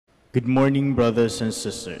Good morning, brothers and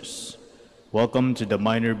sisters. Welcome to the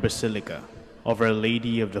Minor Basilica of Our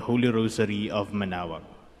Lady of the Holy Rosary of Manaoag.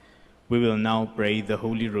 We will now pray the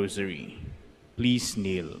Holy Rosary. Please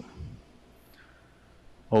kneel.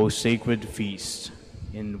 O sacred feast,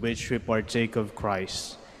 in which we partake of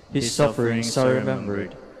Christ, His sufferings are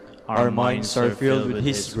remembered, our minds are filled with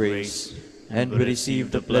His grace, and we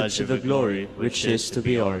receive the pledge of the glory which is to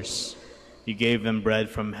be ours. You gave them bread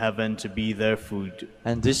from heaven to be their food,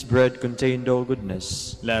 and this bread contained all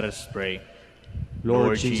goodness. Let us pray.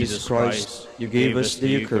 Lord Jesus Christ, you gave us the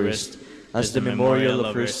Eucharist as the memorial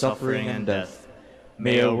of your suffering and death.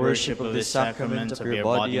 May our worship of this sacrament of your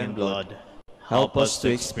body and blood help us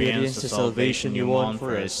to experience the salvation you won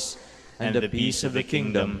for us, and the peace of the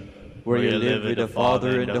kingdom, where you live with the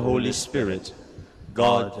Father and the Holy Spirit,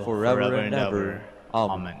 God, forever and ever.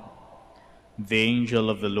 Amen. The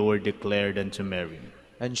angel of the Lord declared unto Mary,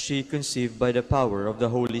 and she conceived by the power of the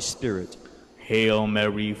Holy Spirit. Hail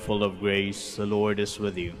Mary, full of grace, the Lord is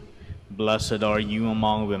with you. Blessed are you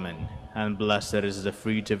among women, and blessed is the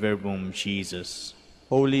fruit of your womb, Jesus.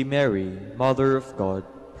 Holy Mary, Mother of God,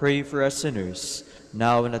 pray for us sinners,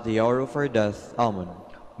 now and at the hour of our death. Amen.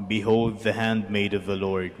 Behold the handmaid of the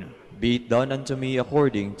Lord. Be it done unto me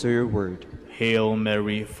according to your word. Hail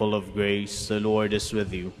Mary, full of grace, the Lord is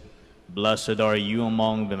with you. Blessed are you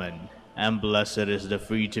among women, and blessed is the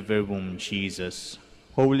fruit of your womb, Jesus.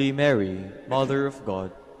 Holy Mary, Mother of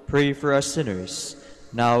God, pray for us sinners,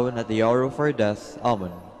 now and at the hour of our death.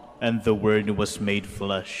 Amen. And the Word was made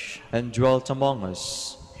flesh, and dwelt among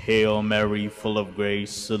us. Hail Mary, full of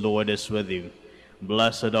grace, the Lord is with you.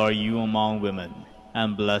 Blessed are you among women,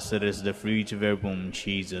 and blessed is the fruit of your womb,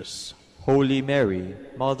 Jesus. Holy Mary,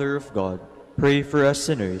 Mother of God, pray for us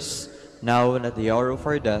sinners, now and at the hour of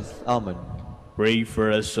our death. Amen. Pray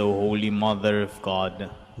for us, O Holy Mother of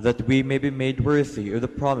God, that we may be made worthy of the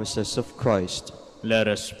promises of Christ. Let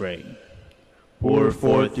us pray. Pour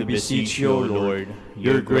forth, we beseech you, O Lord,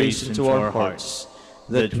 your grace into our hearts,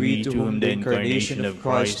 that we, to whom the incarnation of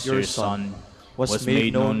Christ your Son was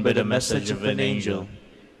made known by the message of an angel,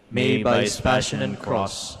 may by his passion and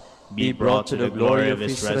cross be brought to the glory of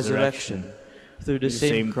his resurrection, through the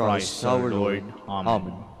same Christ our Lord.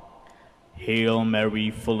 Amen. Hail Mary,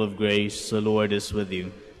 full of grace, the Lord is with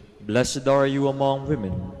you. Blessed are you among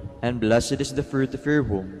women, and blessed is the fruit of your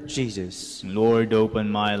womb, Jesus. Lord, open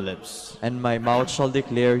my lips, and my mouth shall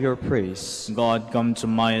declare your praise. God, come to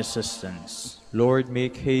my assistance. Lord,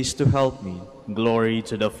 make haste to help me. Glory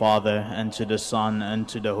to the Father, and to the Son, and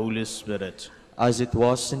to the Holy Spirit. As it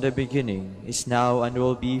was in the beginning, is now, and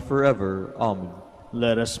will be forever. Amen.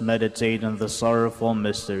 Let us meditate on the sorrowful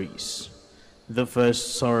mysteries. The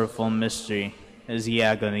first sorrowful mystery is the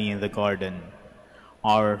agony in the garden.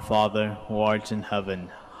 Our Father, who art in heaven,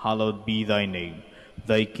 hallowed be thy name.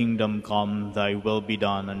 Thy kingdom come, thy will be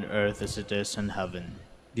done on earth as it is in heaven.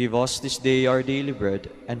 Give us this day our daily bread,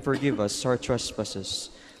 and forgive us our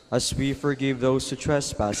trespasses, as we forgive those who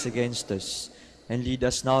trespass against us. And lead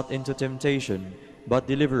us not into temptation, but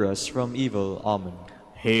deliver us from evil. Amen.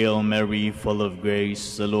 Hail Mary, full of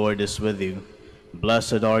grace, the Lord is with you.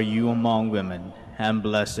 Blessed are you among women, and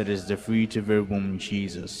blessed is the fruit of your womb,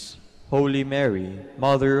 Jesus. Holy Mary,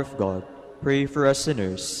 Mother of God, pray for us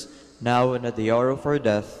sinners, now and at the hour of our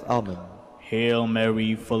death. Amen. Hail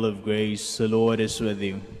Mary, full of grace, the Lord is with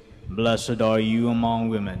you. Blessed are you among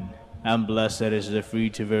women, and blessed is the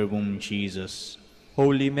fruit of your womb, Jesus.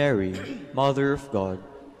 Holy Mary, Mother of God,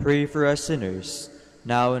 pray for us sinners,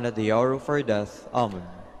 now and at the hour of our death. Amen.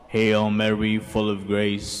 Hail Mary, full of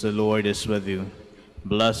grace, the Lord is with you.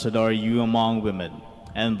 Blessed are you among women,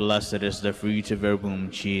 and blessed is the fruit of your womb,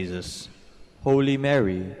 Jesus. Holy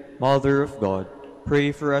Mary, Mother of God,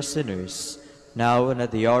 pray for us sinners, now and at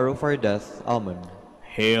the hour of our death. Amen.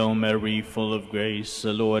 Hail Mary, full of grace,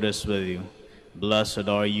 the Lord is with you. Blessed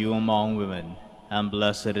are you among women, and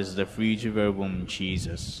blessed is the fruit of your womb,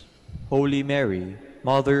 Jesus. Holy Mary,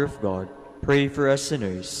 Mother of God, pray for us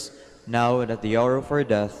sinners, now and at the hour of our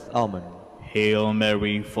death. Amen. Hail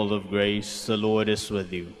Mary, full of grace, the Lord is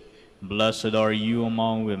with you. Blessed are you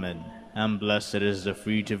among women, and blessed is the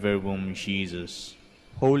fruit of your womb, Jesus.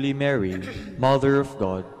 Holy Mary, Mother of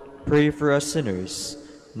God, pray for us sinners,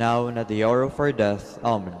 now and at the hour of our death.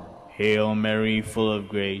 Amen. Hail Mary, full of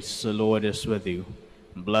grace, the Lord is with you.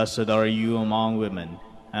 Blessed are you among women,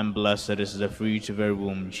 and blessed is the fruit of your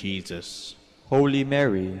womb, Jesus. Holy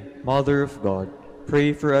Mary, Mother of God,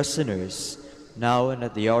 pray for us sinners, now and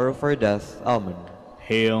at the hour of our death. Amen.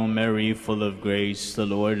 Hail Mary, full of grace, the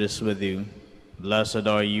Lord is with you. Blessed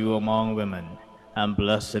are you among women, and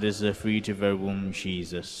blessed is the fruit of your womb,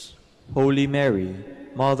 Jesus. Holy Mary,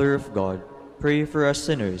 Mother of God, pray for us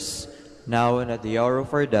sinners, now and at the hour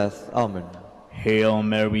of our death. Amen. Hail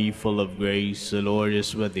Mary, full of grace, the Lord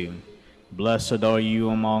is with you. Blessed are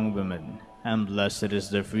you among women, and blessed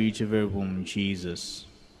is the fruit of your womb, Jesus.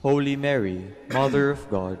 Holy Mary, Mother of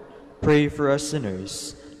God, pray for us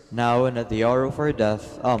sinners, now and at the hour of our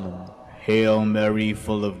death. Amen. Hail Mary,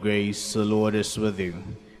 full of grace, the Lord is with you.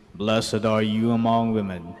 Blessed are you among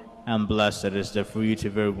women, and blessed is the fruit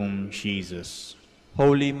of your womb, Jesus.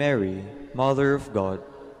 Holy Mary, Mother of God,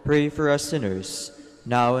 pray for us sinners,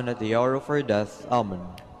 now and at the hour of our death. Amen.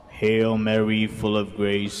 Hail Mary, full of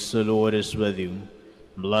grace, the Lord is with you.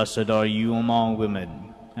 Blessed are you among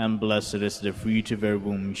women, and blessed is the fruit of your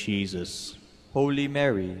womb, Jesus. Holy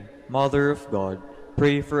Mary, Mother of God,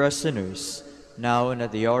 pray for us sinners, now and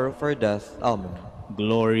at the hour of our death. Amen.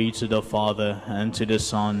 Glory to the Father, and to the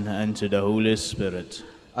Son, and to the Holy Spirit.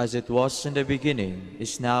 As it was in the beginning,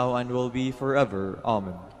 is now, and will be forever.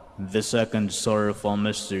 Amen. The second sorrowful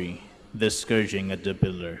mystery, the scourging at the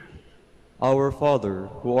pillar. Our Father,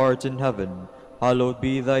 who art in heaven, hallowed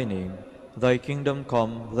be thy name. Thy kingdom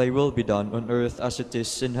come, thy will be done on earth as it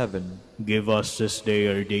is in heaven. Give us this day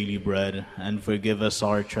our daily bread, and forgive us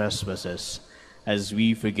our trespasses, as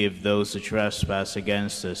we forgive those who trespass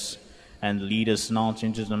against us. And lead us not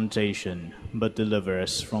into temptation, but deliver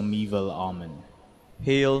us from evil. Amen.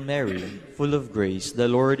 Hail Mary, full of grace, the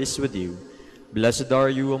Lord is with you. Blessed are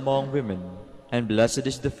you among women, and blessed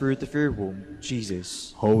is the fruit of your womb,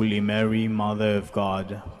 Jesus. Holy Mary, Mother of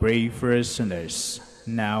God, pray for us sinners,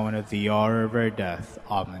 now and at the hour of our death.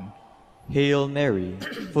 Amen. Hail Mary,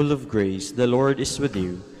 full of grace, the Lord is with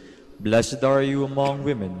you. Blessed are you among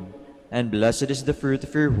women, and blessed is the fruit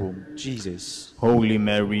of your womb, Jesus. Holy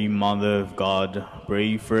Mary, Mother of God,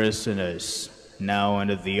 pray for us sinners, now and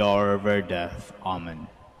at the hour of our death. Amen.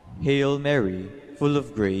 Hail Mary, full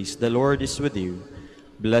of grace, the Lord is with you.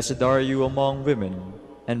 Blessed are you among women,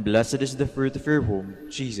 and blessed is the fruit of your womb,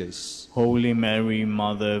 Jesus. Holy Mary,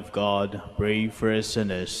 Mother of God, pray for us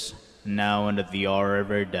sinners, now and at the hour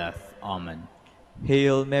of our death. Amen.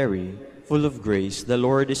 Hail Mary, full of grace, the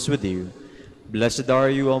Lord is with you. Blessed are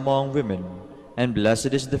you among women, and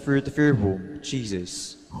blessed is the fruit of your womb,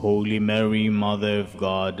 Jesus. Holy Mary, Mother of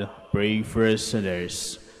God, pray for us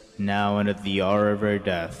sinners, now and at the hour of our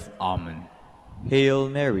death. Amen. Hail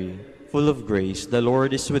Mary, full of grace, the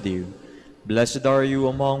Lord is with you. Blessed are you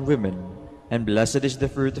among women, and blessed is the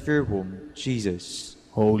fruit of your womb, Jesus.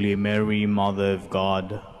 Holy Mary, Mother of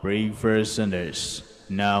God, pray for us sinners,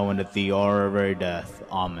 now and at the hour of our death.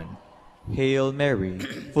 Amen. Hail Mary,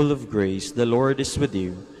 full of grace, the Lord is with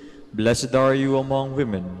you. Blessed are you among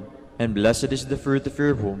women, and blessed is the fruit of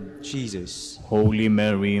your womb, Jesus. Holy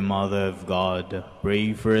Mary, Mother of God,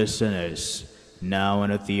 pray for us sinners, now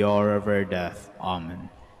and at the hour of our death. Amen.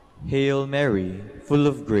 Hail Mary, full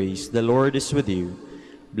of grace, the Lord is with you.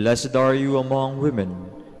 Blessed are you among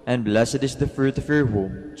women, and blessed is the fruit of your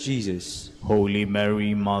womb, Jesus. Holy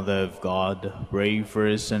Mary, Mother of God, pray for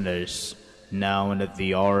us sinners, now and at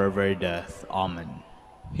the hour of our death. Amen.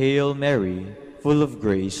 Hail Mary, full of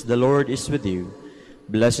grace, the Lord is with you.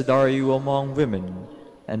 Blessed are you among women,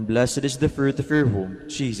 and blessed is the fruit of your womb,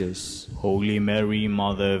 Jesus. Holy Mary,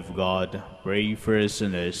 Mother of God, pray for us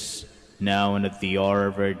sinners, now and at the hour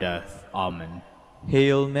of our death. Amen.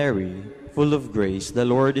 Hail Mary, full of grace, the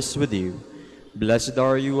Lord is with you. Blessed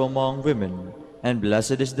are you among women, and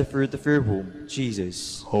blessed is the fruit of your womb,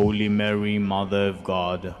 Jesus. Holy Mary, Mother of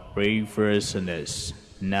God, pray for us sinners,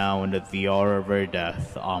 now and at the hour of our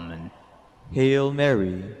death. Amen. Hail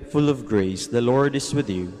Mary, full of grace, the Lord is with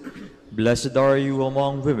you. Blessed are you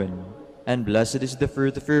among women, and blessed is the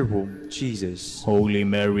fruit of your womb, Jesus. Holy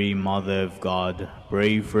Mary, Mother of God,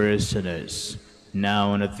 pray for us sinners,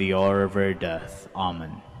 now and at the hour of our death.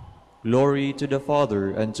 Amen. Glory to the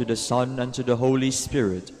Father, and to the Son, and to the Holy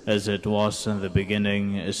Spirit. As it was in the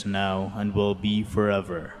beginning, is now, and will be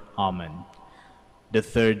forever. Amen. The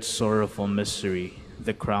third sorrowful mystery,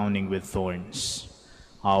 the crowning with thorns.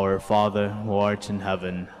 Our Father, who art in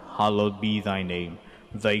heaven, hallowed be thy name.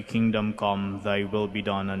 Thy kingdom come, thy will be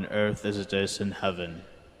done on earth as it is in heaven.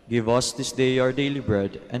 Give us this day our daily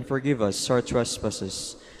bread, and forgive us our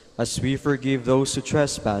trespasses, as we forgive those who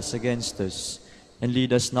trespass against us. And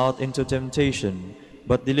lead us not into temptation,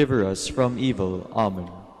 but deliver us from evil.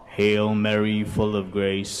 Amen. Hail Mary, full of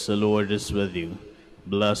grace, the Lord is with you.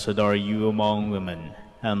 Blessed are you among women,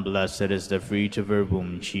 and blessed is the fruit of your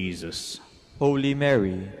womb, Jesus. Holy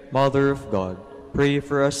Mary, Mother of God, pray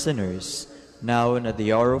for us sinners, now and at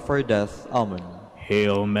the hour of our death. Amen.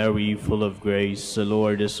 Hail Mary, full of grace, the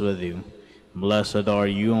Lord is with you. Blessed are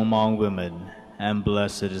you among women, and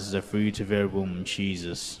blessed is the fruit of your womb,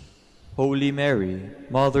 Jesus. Holy Mary,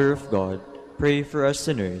 Mother of God, pray for us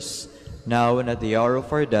sinners, now and at the hour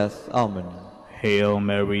of our death. Amen. Hail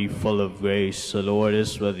Mary, full of grace, the Lord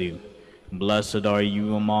is with you. Blessed are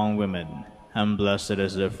you among women, and blessed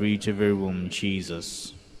is the fruit of your womb,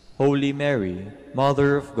 Jesus. Holy Mary,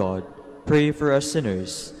 Mother of God, pray for us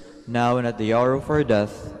sinners, now and at the hour of our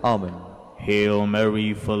death. Amen. Hail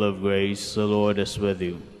Mary, full of grace, the Lord is with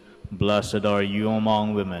you. Blessed are you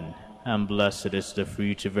among women, and blessed is the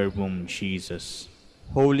fruit of your womb, Jesus.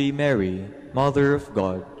 Holy Mary, Mother of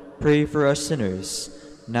God, pray for us sinners,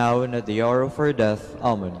 now and at the hour of our death.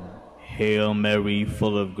 Amen. Hail Mary,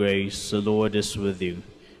 full of grace, the Lord is with you.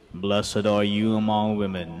 Blessed are you among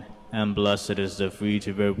women, and blessed is the fruit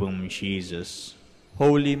of your womb, Jesus.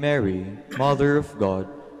 Holy Mary, Mother of God,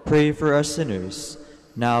 pray for us sinners,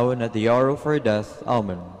 now and at the hour of our death.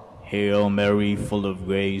 Amen. Hail Mary, full of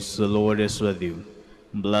grace, the Lord is with you.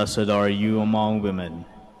 Blessed are you among women,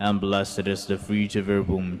 and blessed is the fruit of your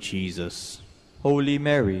womb, Jesus. Holy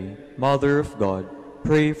Mary, Mother of God,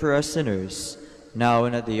 pray for us sinners, now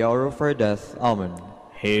and at the hour of our death. Amen.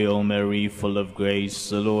 Hail Mary, full of grace,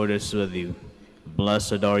 the Lord is with you.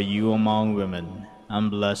 Blessed are you among women,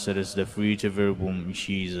 and blessed is the fruit of your womb,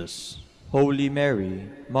 Jesus. Holy Mary,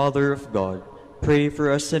 Mother of God, pray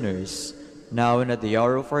for us sinners, now and at the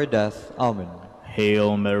hour of our death. Amen.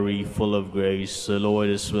 Hail Mary, full of grace, the Lord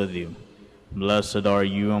is with you. Blessed are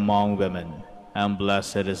you among women, and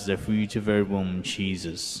blessed is the fruit of your womb,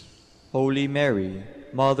 Jesus. Holy Mary,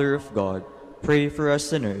 Mother of God, pray for us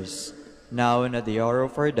sinners, now and at the hour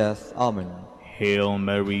of our death. Amen. Hail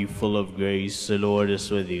Mary, full of grace, the Lord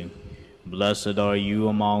is with you. Blessed are you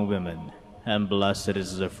among women, and blessed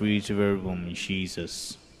is the fruit of your womb,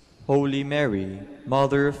 Jesus. Holy Mary,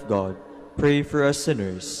 Mother of God, pray for us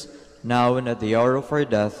sinners, now and at the hour of our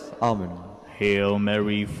death. Amen. Hail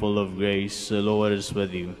Mary, full of grace, the Lord is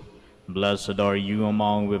with you. Blessed are you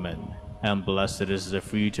among women, and blessed is the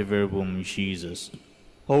fruit of your womb, Jesus.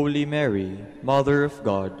 Holy Mary, Mother of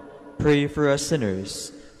God, pray for us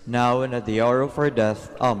sinners, now and at the hour of our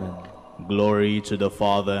death. Amen. Glory to the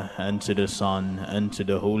Father, and to the Son, and to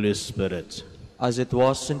the Holy Spirit. As it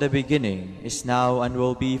was in the beginning, is now, and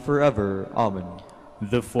will be forever. Amen.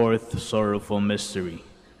 The fourth sorrowful mystery,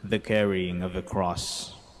 the carrying of the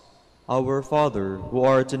cross. Our Father, who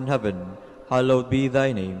art in heaven, hallowed be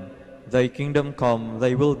thy name. Thy kingdom come,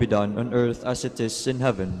 thy will be done on earth as it is in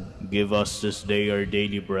heaven. Give us this day our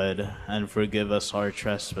daily bread, and forgive us our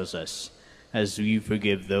trespasses, as we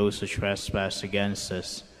forgive those who trespass against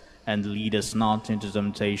us. And lead us not into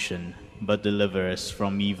temptation, but deliver us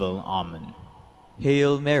from evil. Amen.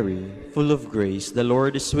 Hail Mary, full of grace, the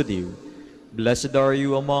Lord is with you. Blessed are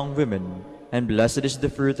you among women, and blessed is the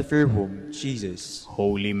fruit of your womb, Jesus.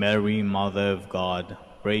 Holy Mary, Mother of God,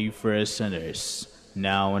 pray for us sinners,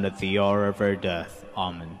 now and at the hour of our death.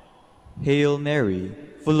 Amen. Hail Mary,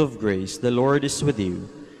 full of grace, the Lord is with you.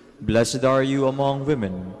 Blessed are you among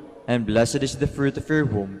women, and blessed is the fruit of your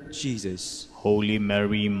womb, Jesus. Holy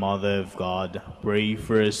Mary, Mother of God, pray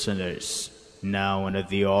for us sinners, now and at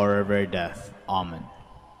the hour of our death. Amen.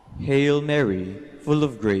 Hail Mary, full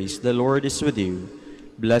of grace, the Lord is with you.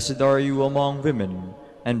 Blessed are you among women,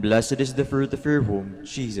 and blessed is the fruit of your womb,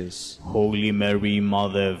 Jesus. Holy Mary,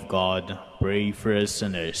 Mother of God, pray for us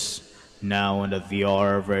sinners, now and at the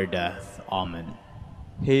hour of our death. Amen.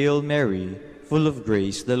 Hail Mary, full of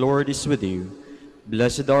grace, the Lord is with you.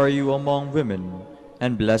 Blessed are you among women,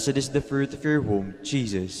 and blessed is the fruit of your womb,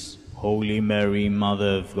 Jesus. Holy Mary,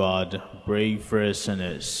 Mother of God, pray for us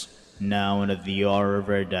sinners, now and at the hour of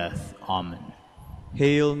our death. Amen.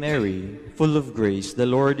 Hail Mary, full of grace, the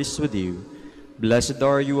Lord is with you. Blessed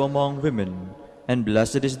are you among women, and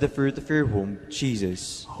blessed is the fruit of your womb,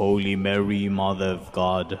 Jesus. Holy Mary, Mother of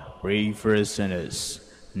God, pray for us sinners,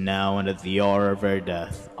 now and at the hour of our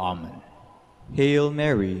death. Amen. Hail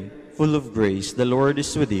Mary, full of grace, the Lord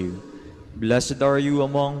is with you. Blessed are you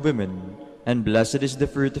among women, and blessed is the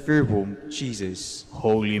fruit of your womb, Jesus.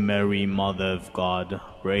 Holy Mary, Mother of God,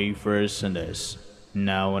 pray for us sinners,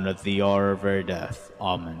 now and at the hour of our death.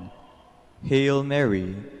 Amen. Hail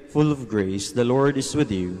Mary, full of grace, the Lord is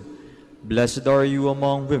with you. Blessed are you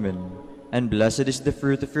among women, and blessed is the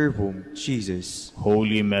fruit of your womb, Jesus.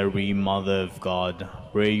 Holy Mary, Mother of God,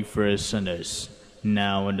 pray for us sinners,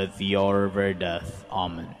 now and at the hour of our death.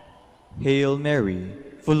 Amen. Hail Mary,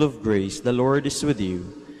 full of grace, the Lord is with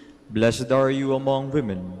you. Blessed are you among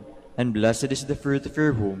women, and blessed is the fruit of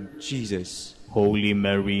your womb, Jesus. Holy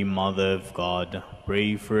Mary, Mother of God,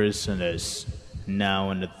 pray for us sinners,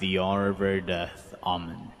 now and at the hour of our death.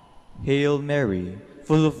 Amen. Hail Mary,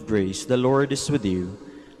 full of grace, the Lord is with you.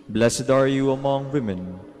 Blessed are you among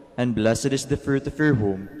women, and blessed is the fruit of your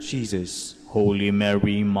womb, Jesus. Holy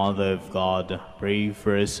Mary, Mother of God, pray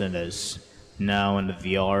for us sinners, now and at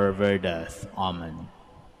the hour of our death. Amen.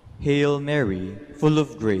 Hail Mary, full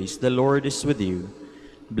of grace, the Lord is with you.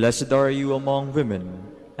 Blessed are you among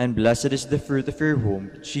women, and blessed is the fruit of your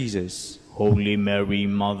womb, Jesus. Holy Mary,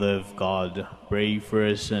 Mother of God, pray for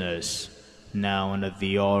us sinners, now and at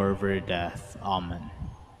the hour of our death. Amen.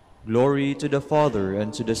 Glory to the Father,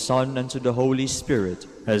 and to the Son, and to the Holy Spirit.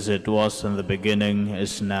 As it was in the beginning,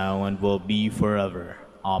 is now, and will be forever.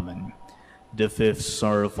 Amen. The fifth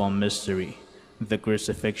sorrowful mystery, the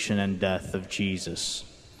crucifixion and death of Jesus.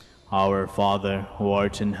 Our Father, who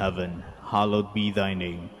art in heaven, hallowed be thy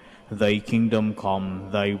name. Thy kingdom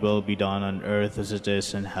come, thy will be done on earth as it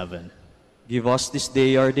is in heaven. Give us this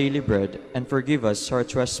day our daily bread, and forgive us our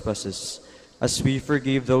trespasses, as we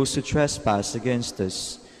forgive those who trespass against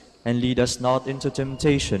us. And lead us not into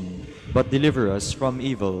temptation, but deliver us from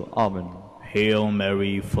evil. Amen. Hail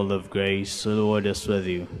Mary, full of grace, the Lord is with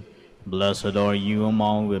you. Blessed are you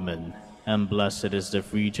among women, and blessed is the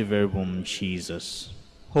fruit of your womb, Jesus.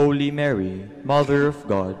 Holy Mary, Mother of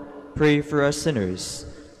God, pray for us sinners,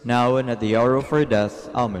 now and at the hour of our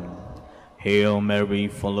death. Amen. Hail Mary,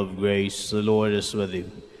 full of grace, the Lord is with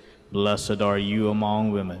you. Blessed are you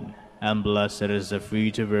among women, and blessed is the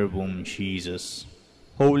fruit of your womb, Jesus.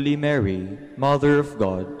 Holy Mary, Mother of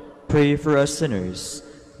God, pray for us sinners,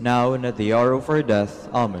 now and at the hour of our death.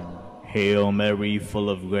 Amen. Hail Mary, full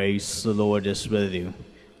of grace, the Lord is with you.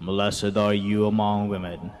 Blessed are you among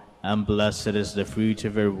women, and blessed is the fruit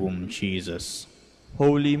of your womb, Jesus.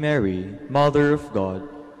 Holy Mary, Mother of God,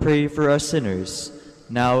 pray for us sinners,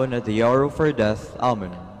 now and at the hour of our death.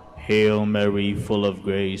 Amen. Hail Mary, full of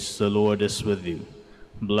grace, the Lord is with you.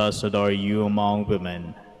 Blessed are you among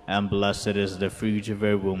women, and blessed is the fruit of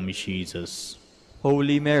your womb, Jesus.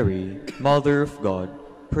 Holy Mary, Mother of God,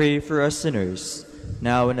 pray for us sinners,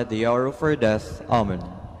 now and at the hour of our death. Amen.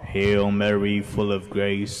 Hail Mary, full of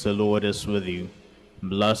grace, the Lord is with you.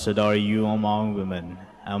 Blessed are you among women,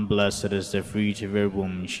 and blessed is the fruit of your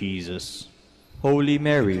womb, Jesus. Holy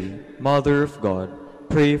Mary, Mother of God,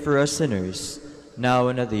 pray for us sinners, now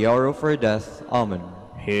and at the hour of our death. Amen.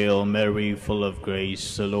 Hail Mary, full of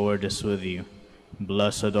grace, the Lord is with you.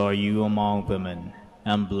 Blessed are you among women,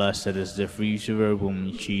 and blessed is the fruit of your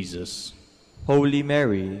womb, Jesus. Holy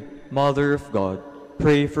Mary, Mother of God,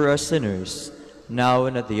 pray for us sinners, now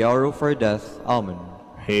and at the hour of our death. Amen.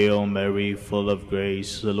 Hail Mary, full of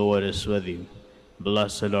grace, the Lord is with you.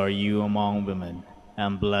 Blessed are you among women,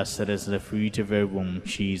 and blessed is the fruit of your womb,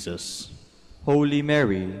 Jesus. Holy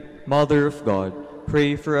Mary, Mother of God,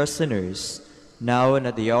 pray for us sinners, now and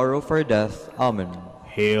at the hour of our death. Amen.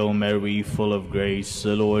 Hail Mary, full of grace,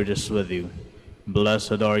 the Lord is with you.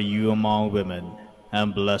 Blessed are you among women,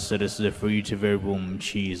 and blessed is the fruit of your womb,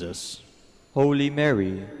 Jesus. Holy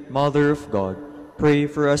Mary, Mother of God, pray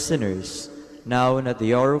for us sinners, now and at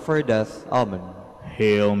the hour of our death. Amen.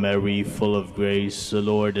 Hail Mary, full of grace, the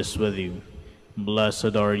Lord is with you.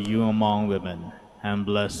 Blessed are you among women, and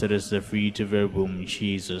blessed is the fruit of your womb,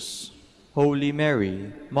 Jesus. Holy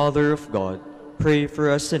Mary, Mother of God, pray for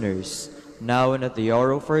us sinners, now and at the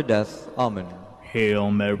hour of our death. Amen. Hail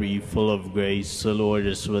Mary, full of grace, the Lord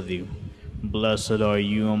is with you. Blessed are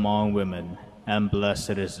you among women, and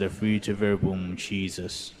blessed is the fruit of your womb,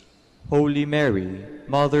 Jesus. Holy Mary,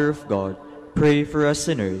 Mother of God, pray for us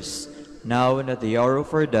sinners, now and at the hour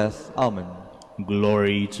of our death. Amen.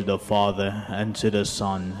 Glory to the Father, and to the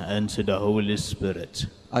Son, and to the Holy Spirit.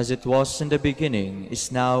 As it was in the beginning,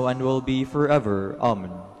 is now, and will be forever.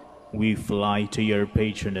 Amen. We fly to your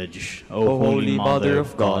patronage, O Holy Mother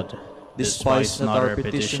of God. Despise not our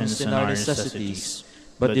petitions and our necessities,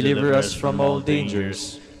 but deliver us from all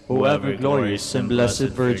dangers, O ever glorious and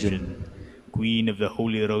blessed Virgin. Queen of the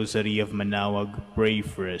Holy Rosary of Manaoag, pray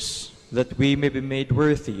for us, that we may be made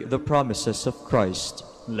worthy of the promises of Christ.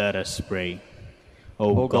 Let us pray.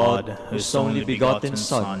 O God, whose only begotten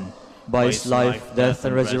Son, by his life, death,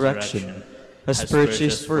 and resurrection, has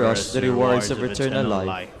purchased for us the rewards of eternal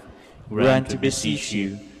life, grant, to beseech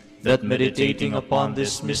you, that meditating upon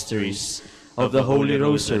these mysteries of the Holy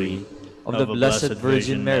Rosary of the Blessed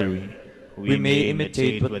Virgin Mary, we may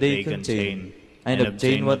imitate what they contain and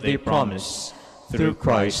obtain what they promise, through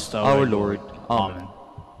Christ our Lord. Amen.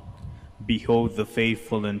 Behold the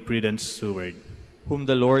faithful and prudent steward, whom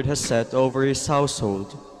the Lord has set over his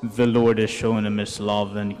household. The Lord has shown him his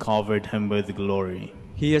love and covered him with glory.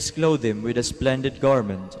 He has clothed him with a splendid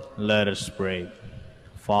garment. Let us pray.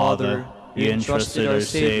 Father, you entrusted our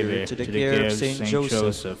Savior to the care of Saint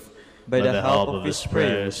Joseph. By the help of his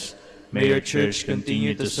prayers, may your Church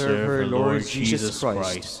continue to serve her Lord Jesus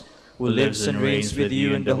Christ, who lives and reigns with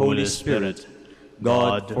you in the Holy Spirit,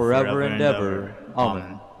 God, forever and ever.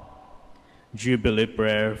 Amen. Jubilee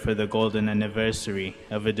prayer for the golden anniversary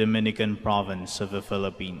of the Dominican province of the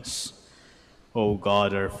Philippines. O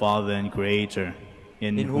God, our Father and Creator,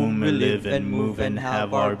 in whom we live and move and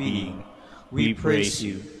have our being, we praise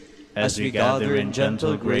you as we gather in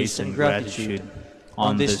gentle grace and gratitude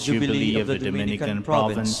on this Jubilee of the Dominican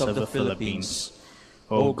province of the Philippines.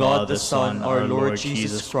 O God, the Son, our Lord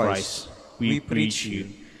Jesus Christ, we preach you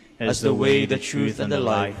as the way, the truth, and the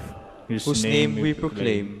life, whose name we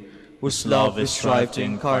proclaim, whose love we strive to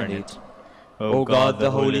incarnate. O God,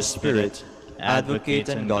 the Holy Spirit, advocate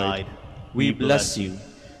and guide, we bless you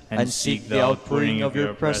and seek the outpouring of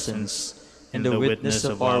your presence in the witness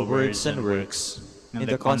of our words and works, in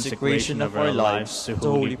the consecration of our lives to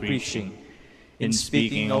holy preaching, in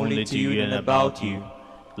speaking only to you and about you.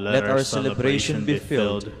 Let our celebration be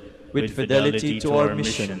filled with fidelity to our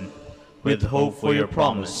mission, with hope for your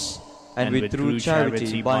promise, and with true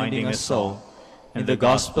charity binding us all in the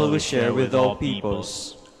gospel we share with all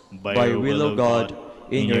peoples. By your will, O God,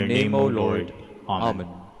 in your name, O Lord. Amen.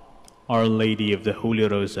 Our Lady of the Holy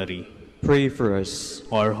Rosary, pray for us.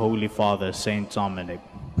 Our Holy Father, Saint Dominic,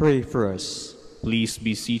 pray for us. Please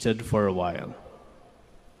be seated for a while.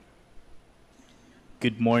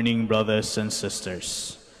 Good morning, brothers and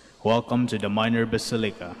sisters. Welcome to the Minor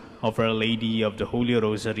Basilica of Our Lady of the Holy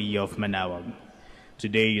Rosary of Manaoag.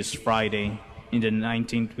 Today is Friday, in the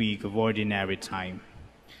 19th week of Ordinary Time.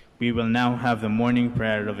 We will now have the morning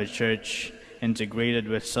prayer of the Church integrated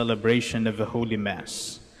with celebration of the Holy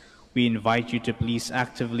Mass. We invite you to please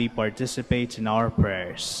actively participate in our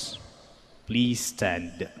prayers. Please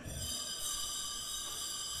stand.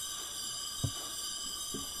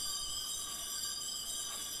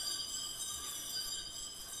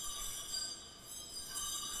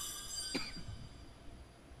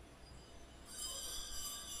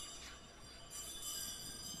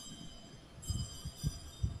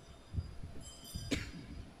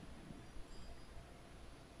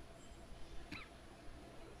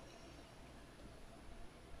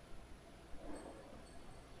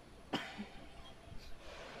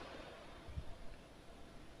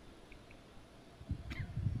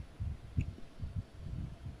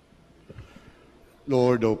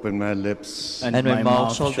 Lord, open my lips, and my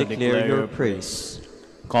mouth shall declare your praise.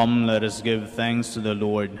 Come, let us give thanks to the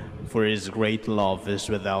Lord, for his great love is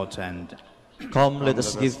without end. Come, let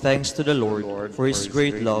us give thanks to the Lord, for his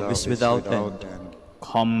great love is without end.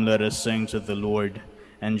 Come, let us sing to the Lord,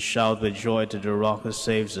 and shout with joy to the Rock who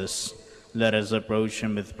saves us. Let us approach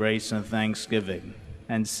him with praise and thanksgiving,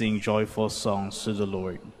 and sing joyful songs to the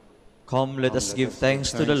Lord. Come, let us give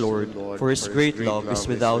thanks to the Lord, for his great love is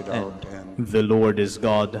without end. The Lord is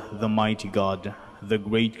God, the mighty God, the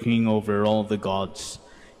great King over all the gods.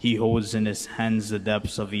 He holds in his hands the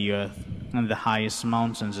depths of the earth, and the highest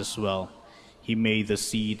mountains as well. He made the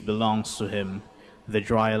sea, it belongs to him, the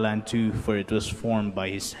dry land too, for it was formed by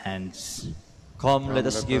his hands. Come, let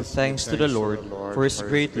us give thanks to the Lord, for his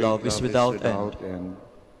great love is without end.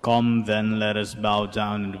 Come then, let us bow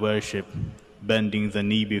down and worship, bending the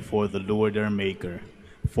knee before the Lord our Maker.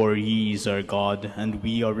 For he is our God, and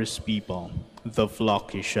we are his people, the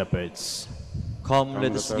flock he shepherds. Come,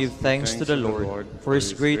 let us give thanks to the Lord, for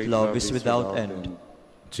his great love is without end.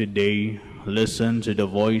 Today, listen to the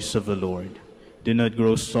voice of the Lord. Do not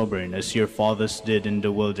grow stubborn as your fathers did in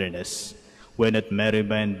the wilderness, when at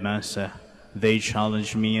Meribah and Massa they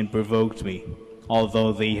challenged me and provoked me,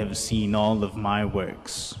 although they have seen all of my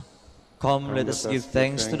works. Come, let us give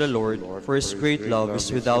thanks to the Lord, for his great love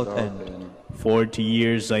is without end. 40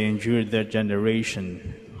 years I endured their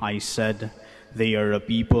generation. I said, they are a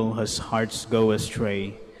people whose hearts go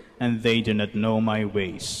astray, and they do not know my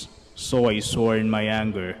ways. So I swore in my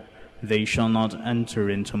anger, they shall not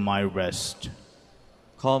enter into my rest.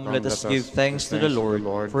 Come, let us give thanks to the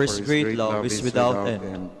Lord, for his great love is without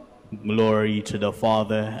end. Glory to the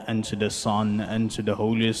Father, and to the Son, and to the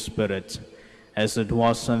Holy Spirit, as it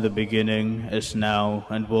was in the beginning, is now,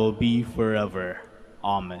 and will be forever.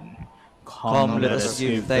 Amen. Come, let us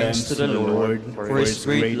give thanks to the Lord, for his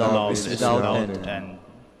great love is without end.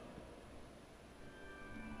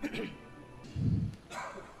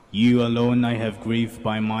 You alone I have grieved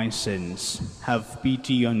by my sins. Have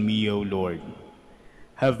pity on me, O Lord.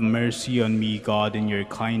 Have mercy on me, God, in your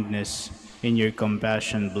kindness. In your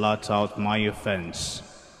compassion blot out my offense.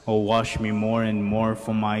 O wash me more and more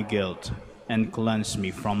from my guilt, and cleanse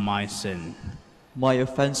me from my sin. My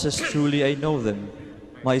offenses truly I know them.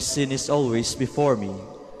 My sin is always before me.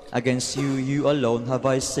 Against you, you alone have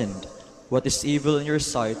I sinned. What is evil in your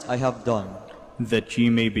sight I have done. That ye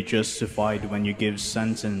may be justified when you give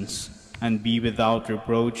sentence, and be without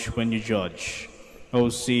reproach when you judge. O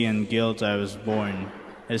sin and guilt I was born,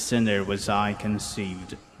 a sinner was I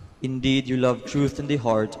conceived. Indeed, you love truth in the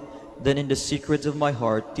heart, then in the secret of my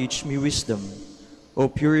heart teach me wisdom. O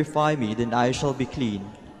purify me, then I shall be clean.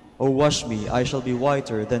 O wash me, I shall be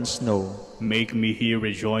whiter than snow. Make me hear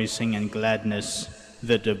rejoicing and gladness,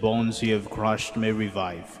 that the bones you have crushed may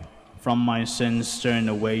revive. From my sins turn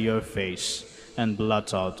away your face, and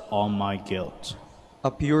blot out all my guilt. A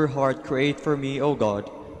pure heart create for me, O God.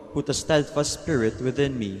 Put a steadfast spirit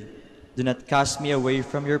within me. Do not cast me away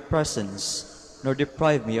from your presence, nor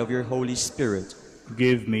deprive me of your Holy Spirit.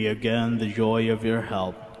 Give me again the joy of your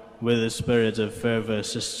help. With a spirit of fervor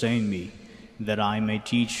sustain me, that I may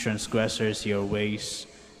teach transgressors your ways,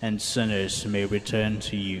 and sinners may return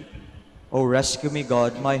to you. O rescue me,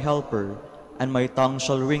 God, my helper, and my tongue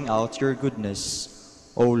shall ring out your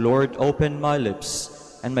goodness. O Lord, open my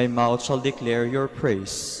lips, and my mouth shall declare your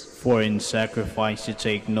praise. For in sacrifice you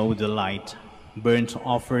take no delight. Burnt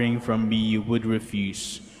offering from me you would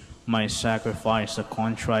refuse. My sacrifice a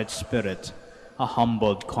contrite spirit, a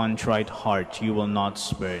humbled contrite heart you will not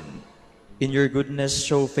spurn. In your goodness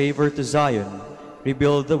show favor to Zion,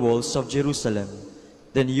 rebuild the walls of Jerusalem.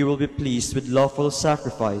 Then you will be pleased with lawful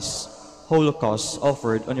sacrifice, holocausts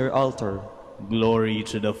offered on your altar. Glory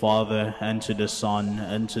to the Father, and to the Son,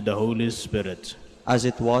 and to the Holy Spirit. As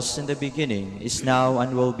it was in the beginning, is now,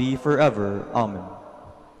 and will be forever. Amen.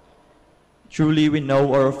 Truly we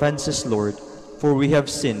know our offenses, Lord, for we have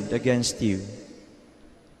sinned against you.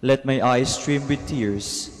 Let my eyes stream with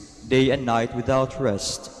tears, day and night without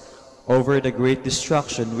rest, over the great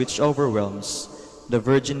destruction which overwhelms the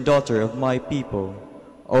virgin daughter of my people,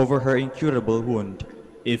 over her incurable wound.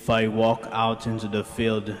 If I walk out into the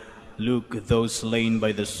field, look those slain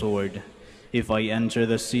by the sword. If I enter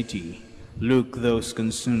the city, look those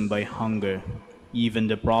consumed by hunger. Even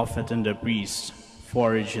the prophet and the priest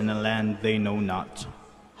forage in a land they know not.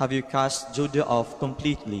 Have you cast Judah off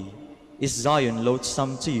completely? Is Zion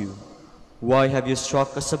loathsome to you? Why have you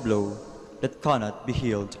struck us a blow that cannot be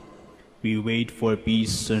healed? We wait for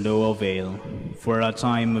peace to no avail, for a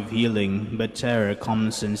time of healing, but terror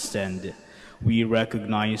comes instead. We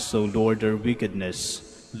recognize, O Lord, our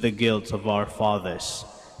wickedness, the guilt of our fathers,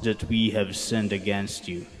 that we have sinned against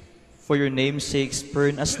you. For your name's sake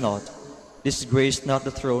spurn us not, disgrace not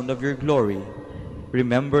the throne of your glory.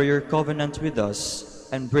 Remember your covenant with us,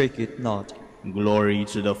 and break it not. Glory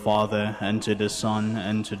to the Father, and to the Son,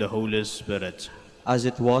 and to the Holy Spirit. As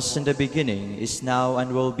it was in the beginning, is now,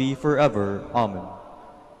 and will be forever. Amen.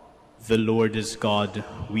 The Lord is God,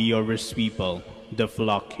 we are his people, the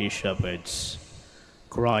flock he shepherds.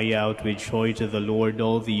 Cry out with joy to the Lord,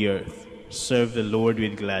 all the earth. Serve the Lord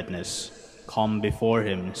with gladness. Come before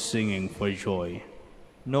him, singing for joy.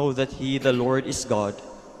 Know that he, the Lord, is God.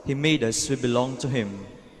 He made us, we belong to him.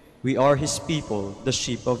 We are his people, the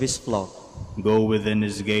sheep of his flock. Go within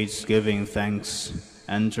his gates giving thanks.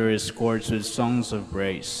 Enter his courts with songs of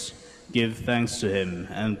praise. Give thanks to him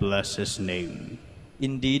and bless his name.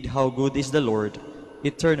 Indeed, how good is the Lord,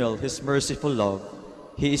 eternal his merciful love.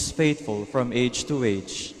 He is faithful from age to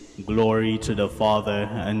age. Glory to the Father,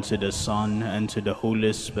 and to the Son, and to the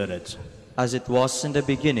Holy Spirit. As it was in the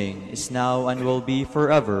beginning, is now, and will be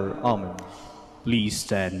forever. Amen. Please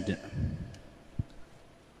stand.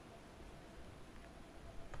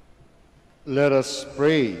 Let us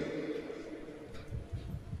pray.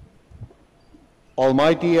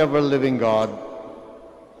 Almighty ever-living God,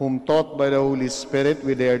 whom taught by the Holy Spirit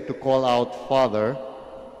we dare to call out Father,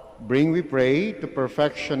 bring, we pray, to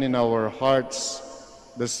perfection in our hearts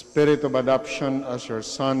the spirit of adoption as your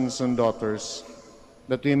sons and daughters,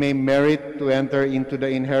 that we may merit to enter into the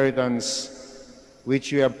inheritance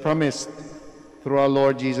which you have promised through our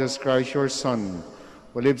Lord Jesus Christ, your Son,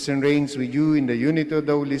 who lives and reigns with you in the unity of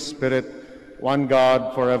the Holy Spirit, one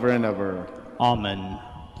God, forever and ever. Amen.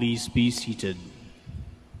 Please be seated.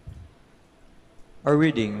 A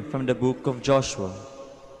reading from the book of Joshua.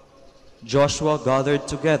 Joshua gathered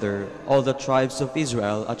together all the tribes of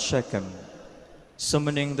Israel at Shechem,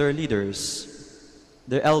 summoning their leaders,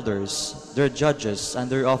 their elders, their judges,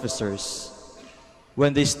 and their officers.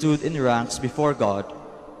 When they stood in ranks before God,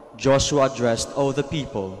 Joshua addressed all the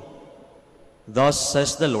people. Thus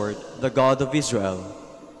says the Lord, the God of Israel,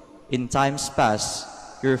 in times past,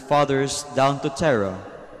 your fathers down to Terah,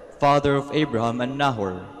 father of Abraham and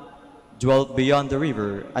Nahor, dwelt beyond the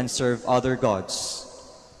river and served other gods.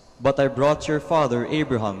 But I brought your father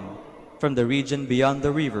Abraham from the region beyond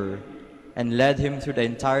the river and led him through the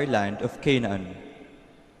entire land of Canaan.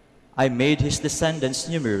 I made his descendants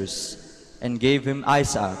numerous and gave him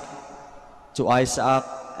Isaac. To Isaac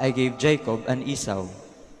I gave Jacob and Esau.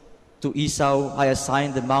 To Esau I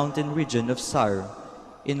assigned the mountain region of Seir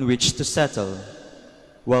in which to settle,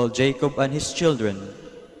 while Jacob and his children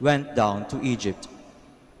went down to Egypt.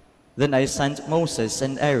 Then I sent Moses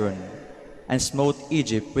and Aaron, and smote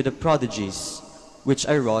Egypt with the prodigies which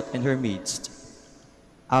I wrought in her midst.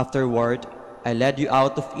 Afterward I led you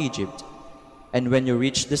out of Egypt, and when you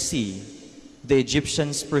reached the sea, the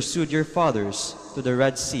Egyptians pursued your fathers to the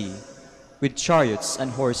Red Sea with chariots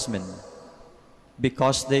and horsemen.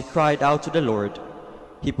 Because they cried out to the Lord,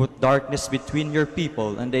 he put darkness between your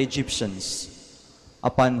people and the Egyptians,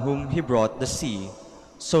 upon whom he brought the sea,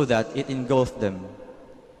 so that it engulfed them.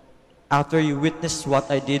 After you witnessed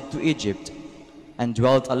what I did to Egypt, and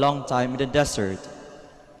dwelt a long time in the desert,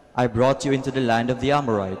 I brought you into the land of the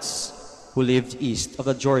Amorites, who lived east of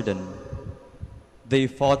the Jordan. They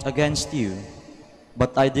fought against you,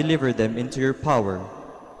 but I delivered them into your power.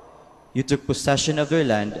 You took possession of their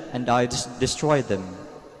land, and I destroyed them,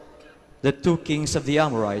 the 2 kings of the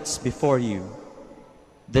Amorites before you.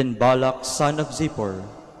 Then Balak son of Zippor,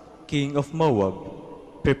 king of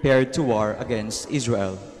Moab, prepared to war against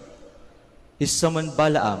Israel. He summoned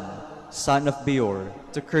Balaam, son of Beor,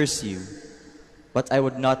 to curse you, but I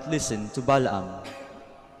would not listen to Balaam.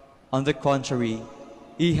 On the contrary,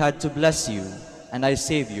 he had to bless you, and I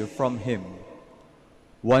saved you from him.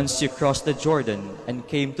 Once you crossed the Jordan and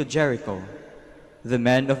came to Jericho, the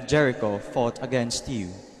men of Jericho fought against you.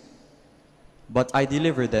 But I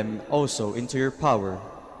delivered them also into your power,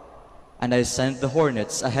 and I sent the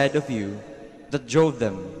hornets ahead of you that drove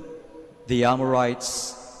them, the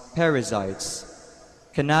Amorites, Perizzites,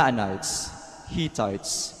 Canaanites,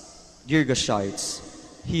 Hittites, Girgashites,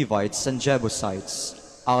 Hivites, and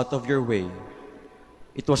Jebusites out of your way.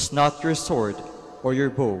 It was not your sword or your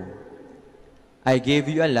bow. I gave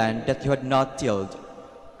you a land that you had not tilled,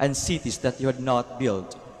 and cities that you had not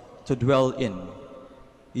built, to dwell in.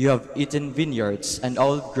 You have eaten vineyards and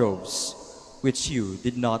olive groves, which you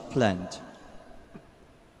did not plant.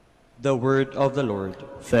 The word of the Lord.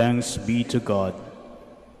 Thanks be to God.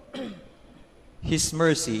 His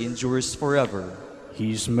mercy endures forever.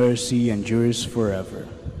 His mercy endures forever.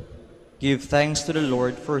 Give thanks to the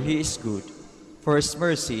Lord, for he is good, for his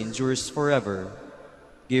mercy endures forever.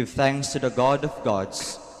 Give thanks to the God of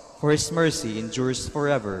gods, for his mercy endures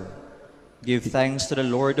forever. Give thanks to the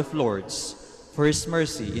Lord of lords, for his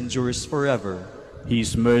mercy endures forever.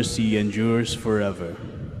 His mercy endures forever.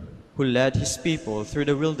 Who led his people through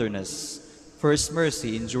the wilderness, for his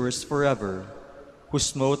mercy endures forever. Who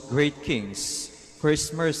smote great kings, for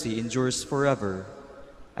his mercy endures forever.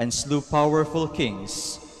 And slew powerful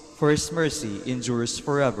kings, for his mercy endures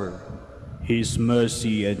forever. His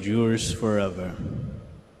mercy endures forever.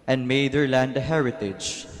 And made their land a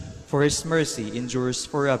heritage, for his mercy endures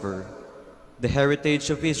forever. The heritage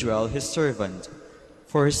of Israel his servant,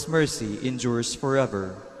 for his mercy endures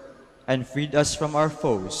forever. And freed us from our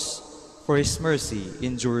foes, for his mercy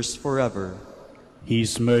endures forever.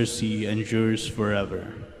 His mercy endures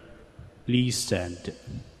forever. Please stand.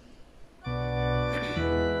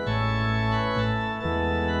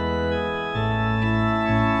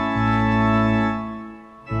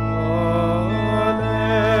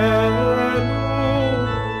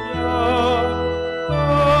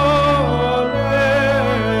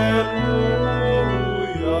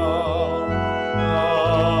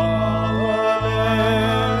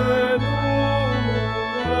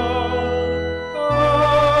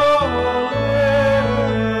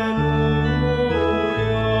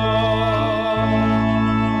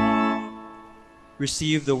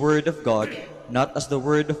 Receive the word of God, not as the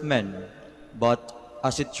word of men, but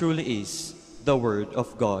as it truly is, the word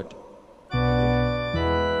of God.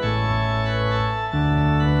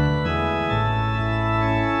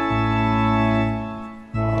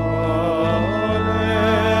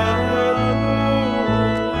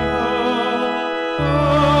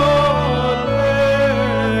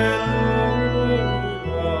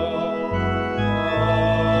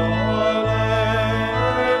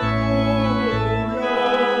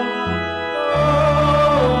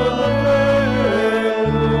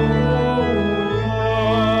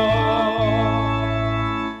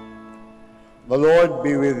 The Lord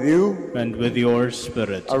be with you. And with your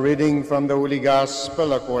spirit. A reading from the Holy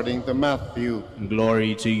Gospel according to Matthew.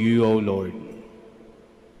 Glory to you, O Lord.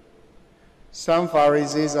 Some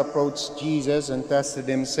Pharisees approached Jesus and tested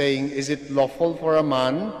him, saying, "Is it lawful for a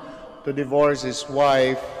man to divorce his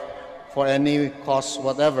wife for any cause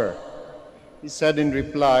whatever?" He said in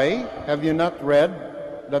reply, "Have you not read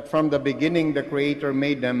that from the beginning the Creator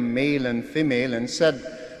made them male and female, and said,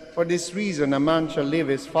 'For this reason a man shall leave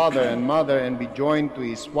his father and mother and be joined to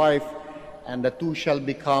his wife, and the two shall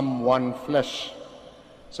become one flesh.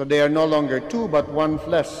 So they are no longer two, but one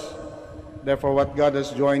flesh.' Therefore, what God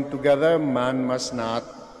has joined together, man must not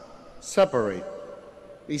separate.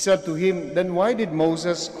 He said to him, then why did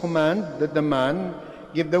Moses command that the man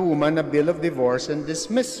give the woman a bill of divorce and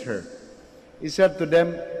dismiss her? He said to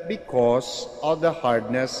them, because of the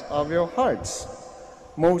hardness of your hearts.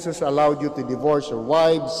 Moses allowed you to divorce your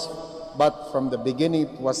wives, but from the beginning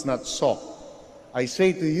it was not so. I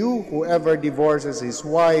say to you, whoever divorces his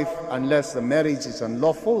wife, unless the marriage is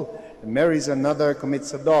unlawful, and marries another,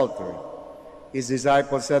 commits adultery. His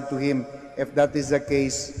disciples said to him, if that is the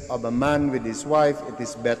case of a man with his wife, it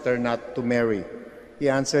is better not to marry. He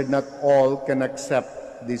answered, not all can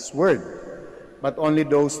accept this word, but only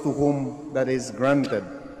those to whom that is granted.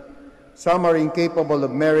 Some are incapable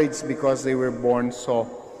of marriage because they were born so,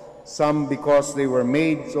 some because they were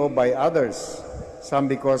made so by others, some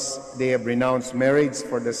because they have renounced marriage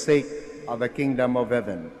for the sake of the kingdom of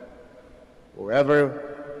heaven.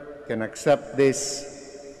 Whoever can accept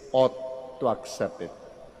this ought to accept it.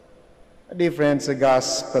 Dear friends, the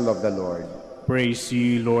gospel of the Lord. Praise to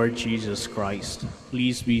you, Lord Jesus Christ.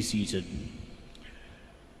 Please be seated.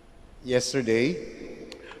 Yesterday,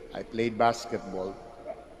 I played basketball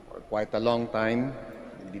for quite a long time.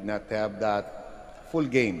 I did not have that full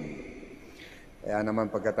game. Kaya naman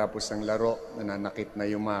pagkatapos ng laro, nananakit na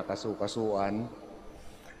yung mga kasukasuan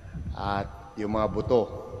at yung mga buto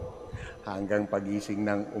hanggang pagising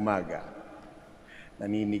ng umaga.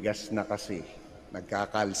 Naninigas na kasi,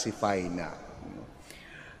 nagkakalsify na.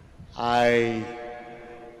 I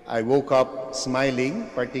woke up smiling,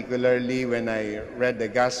 particularly when I read the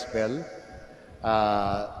gospel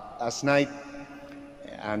last night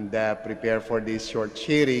and prepared for this short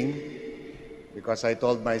sharing, because I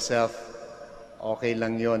told myself, okay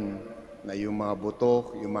lang yon na yung mga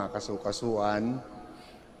buto, yung mga kasukasuan,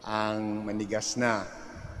 ang manigas na.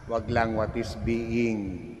 Wag lang what is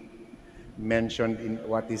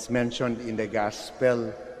mentioned in the gospel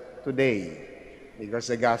today. Because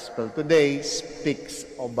the gospel today speaks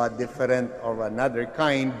of a different or another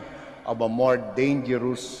kind of a more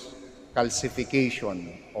dangerous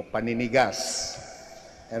calcification o paninigas.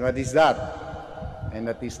 And what is that? And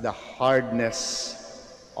that is the hardness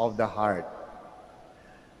of the heart.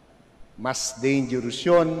 Mas dangerous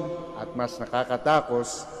yun at mas nakakatakot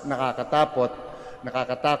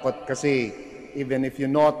kasi even if you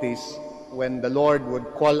notice, when the Lord would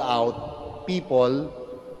call out people,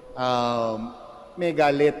 may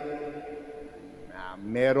galit,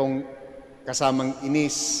 merong kasamang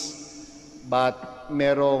inis, but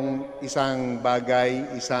merong isang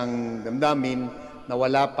bagay, isang damdamin na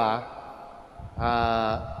wala pa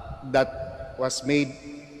that was made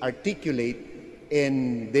articulate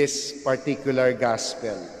in this particular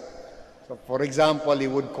gospel. So for example, he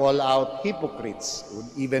would call out hypocrites. He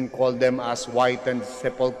would even call them as whitened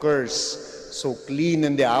sepulchres, so clean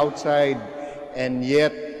on the outside and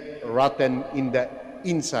yet rotten in the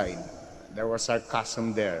inside. There was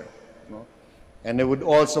sarcasm there. No? And he would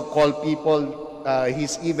also call people,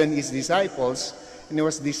 even his disciples, and he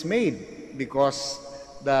was dismayed because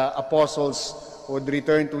the apostles would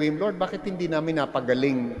return to him, Lord, bakit hindi namin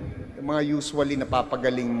napagaling? Yung mga usually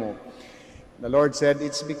napapagaling mo. The Lord said,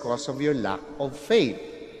 it's because of your lack of faith.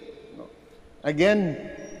 No? Again,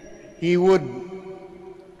 he would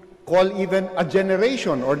call even a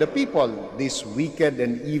generation or the people, this wicked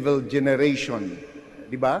and evil generation.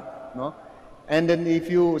 Diba? No? And then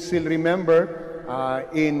if you still remember,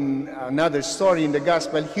 in another story in the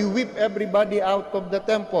gospel, he whipped everybody out of the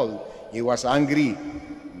temple. He was angry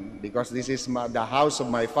because this is the house of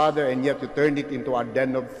my father, and yet you turned it into a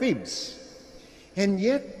den of thieves. And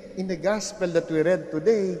yet, in the gospel that we read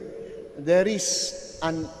today, there is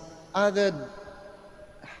an added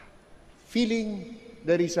feeling,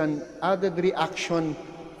 there is an added reaction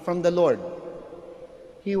from the Lord.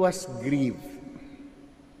 He was grieved.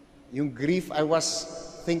 Yung grief, I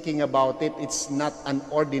was thinking about it, it's not an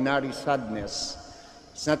ordinary sadness.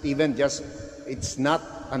 It's not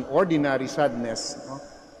an ordinary sadness. No?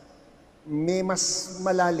 May mas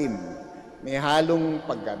malalim. May halong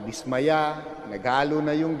pagkadismaya, naghalo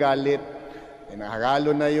na yung galit,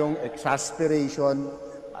 naghalo na yung exasperation.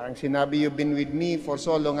 Parang sinabi, you've been with me for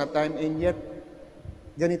so long a time, and yet,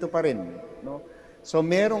 ganito pa rin. No? So,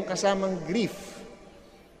 merong kasamang grief.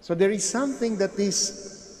 So, there is something that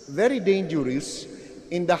is very dangerous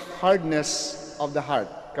in the hardness of the heart.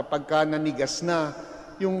 Kapag ka nanigas na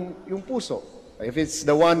yung puso. If it's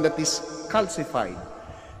the one that is calcified.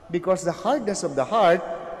 Because the hardness of the heart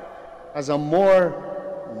has a more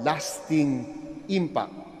lasting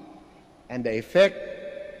impact. And the effect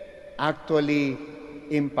actually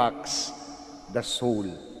impacts the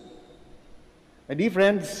soul. My dear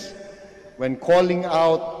friends, when calling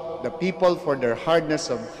out the people for their hardness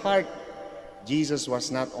of heart, Jesus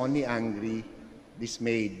was not only angry,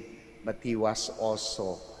 dismayed, but he was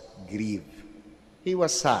also grieved. He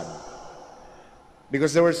was sad.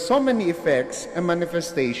 Because there were so many effects and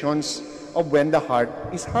manifestations of when the heart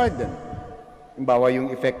is hardened. Halimbawa, yung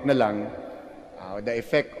effect na lang, the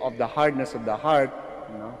effect of the hardness of the heart,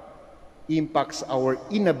 impacts our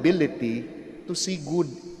inability to see good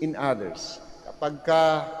in others. Kapag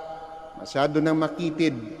masyado nang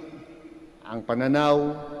makitid ang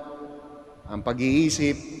pananaw, ang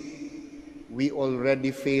pag-iisip, we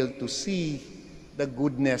already fail to see the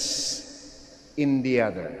goodness in the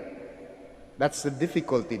other. That's the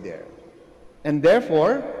difficulty there. And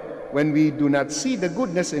therefore, when we do not see the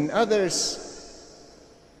goodness in others,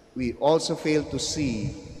 we also fail to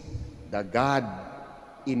see the God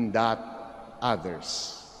in that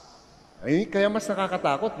others. Kaya mas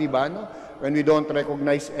nakakatakot, di ba? No? When we don't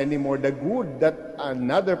recognize anymore the good that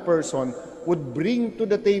another person would bring to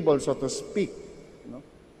the table, so to speak. No?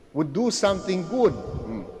 Would do something good.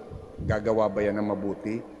 Gagawa ba yan ng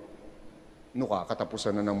mabuti?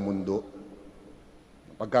 Katapusan na ng mundo.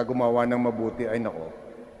 Pagka gumawa ng mabuti, ay nako,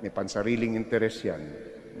 may pansariling interes yan.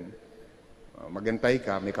 Magantay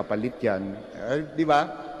ka, may kapalit yan. Di ba?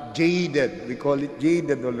 Jaded. We call it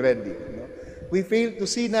jaded already. No? We fail to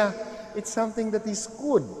see na it's something that is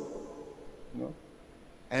good. No?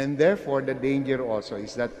 And therefore, the danger also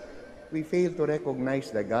is that we fail to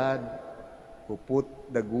recognize the God who put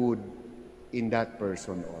the good in that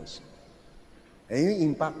person also. Ayun yung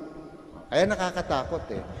impact. Kaya nakakatakot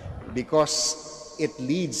because it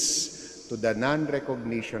leads to the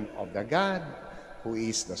non-recognition of the God who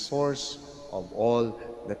is the source of all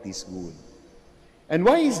that is good. And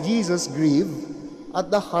why is Jesus grieved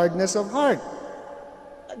at the hardness of heart?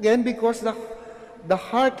 Again, because the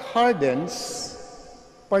heart hardens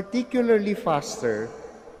particularly faster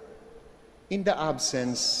in the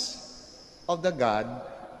absence of the God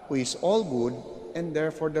who is all good and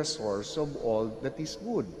therefore the source of all that is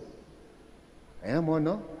good. Ayan mo,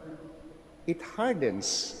 no? It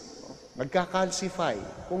hardens. Nagkakalsify.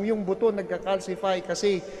 Kung yung buto nagkakalsify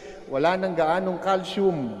kasi wala nang gaanong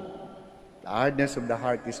calcium, the hardness of the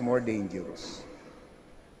heart is more dangerous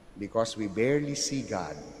because we barely see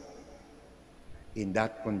God in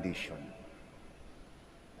that condition.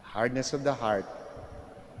 The hardness of the heart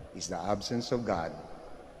is the absence of God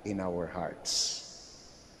in our hearts.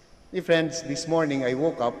 Dear friends, this morning I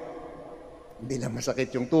woke up, hindi lang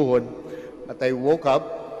masakit yung tuhod, but I woke up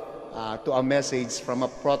to a message from a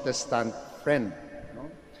Protestant friend. No?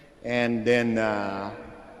 And then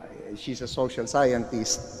she's a social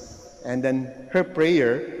scientist. And then her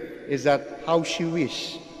prayer is that how she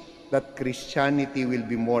wish that Christianity will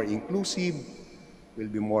be more inclusive, will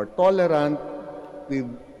be more tolerant, will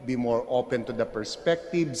be more open to the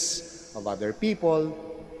perspectives of other people.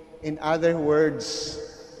 In other words,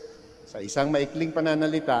 sa isang maikling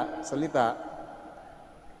salita,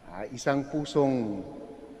 isang pusong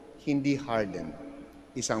hindi hardened,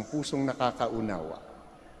 isang pusong nakakaunawa,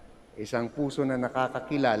 isang puso na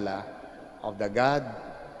nakakakilala of the God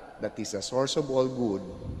that is the source of all good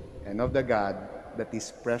and of the God that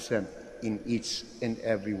is present in each and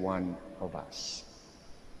every one of us.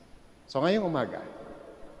 So ngayong umaga,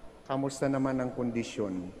 kamusta naman ang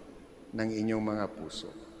kondisyon ng inyong mga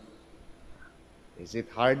puso? Is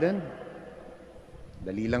it hardened?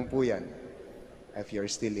 Dali lang po yan. If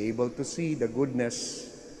you're still able to see the goodness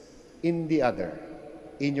in the other,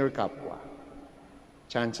 in your kapwa,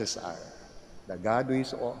 chances are the God who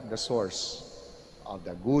is the source of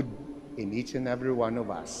the good in each and every one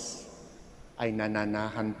of us ay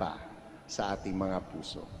nananahan pa sa ating mga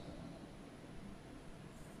puso.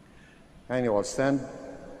 Can you all stand?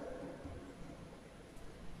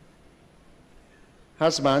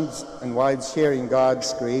 Husbands and wives sharing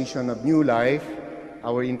God's creation of new life,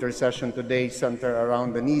 our intercession today center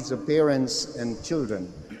around the needs of parents and children.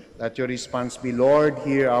 Let your response be, Lord,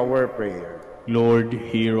 hear our prayer. Lord,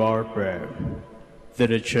 hear our prayer. That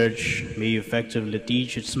the Church may effectively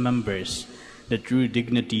teach its members the true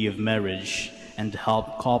dignity of marriage and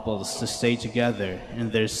help couples to stay together in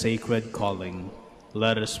their sacred calling.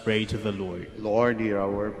 Let us pray to the Lord. Lord, hear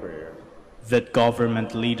our prayer. That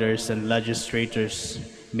government leaders and legislators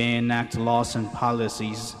may enact laws and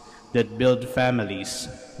policies that build families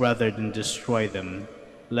rather than destroy them.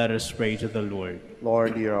 Let us pray to the Lord.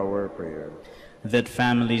 Lord, hear our prayer. That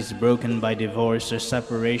families broken by divorce or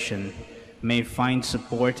separation may find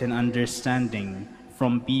support and understanding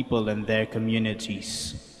from people in their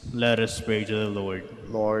communities. Let us pray to the Lord.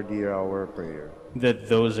 Lord, hear our prayer. That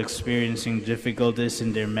those experiencing difficulties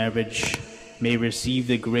in their marriage may receive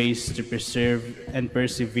the grace to preserve and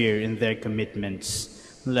persevere in their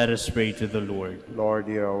commitments. Let us pray to the Lord. Lord,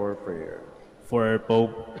 hear our prayer. For our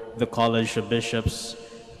Pope, the College of Bishops,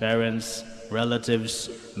 parents, relatives,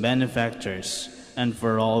 benefactors, and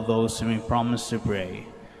for all those whom we promise to pray,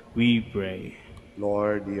 we pray.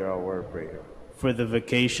 Lord, hear our prayer. For the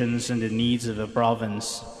vocations and the needs of the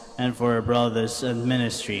province, and for our brothers and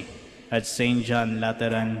ministry at St. John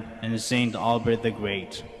Lateran and St. Albert the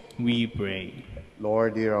Great, we pray.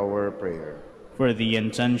 Lord, hear our prayer. For the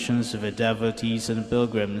intentions of the devotees and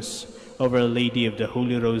pilgrims of Our Lady of the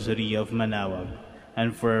Holy Rosary of Manaoag,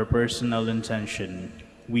 and for our personal intention,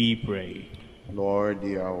 we pray. Lord,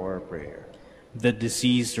 hear our prayer. That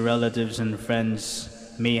deceased relatives and friends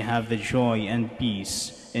may have the joy and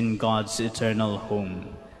peace in God's eternal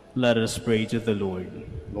home. Let us pray to the Lord.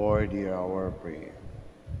 Lord, hear our prayer.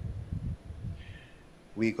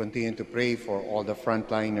 We continue to pray for all the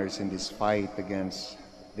frontliners in this fight against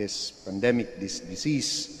this pandemic, this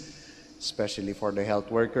disease, especially for the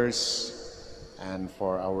health workers and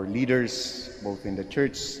for our leaders, both in the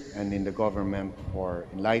church and in the government, for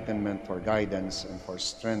enlightenment, for guidance, and for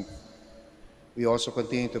strength. We also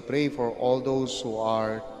continue to pray for all those who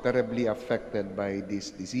are terribly affected by this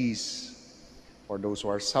disease, for those who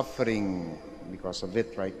are suffering because of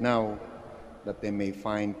it right now, that they may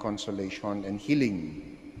find consolation and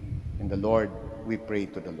healing in the Lord. We pray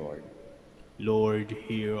to the Lord. Lord,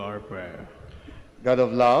 hear our prayer. God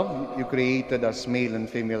of love, you created us male and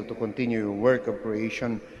female to continue your work of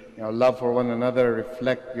creation. May our love for one another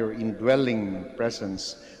reflect your indwelling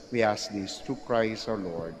presence. We ask this through Christ our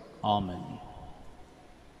Lord. Amen.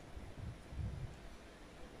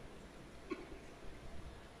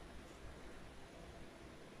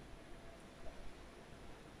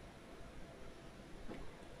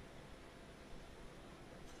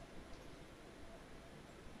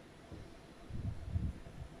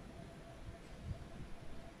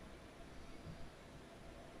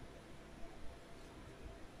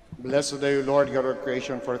 Blessed are you, Lord, God of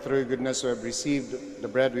creation, for through your goodness we have received the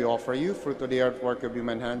bread we offer you. Fruit of the earth, work of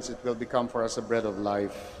human hands, it will become for us a bread of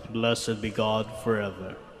life. Blessed be God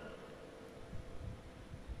forever.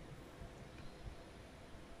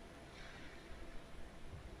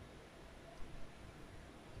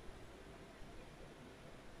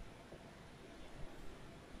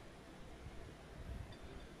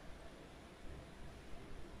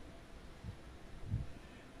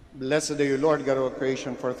 Blessed are you, Lord, God of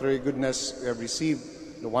creation, for through your goodness we have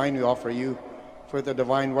received the wine we offer you. For the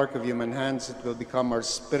divine work of human hands, it will become our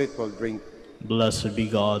spiritual drink. Blessed be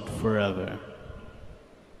God forever.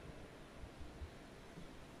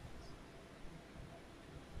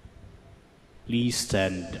 Please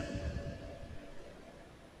stand.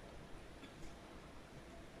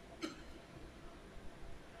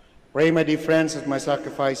 Pray, my dear friends, that my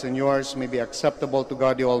sacrifice and yours may be acceptable to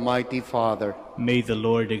God the Almighty Father. May the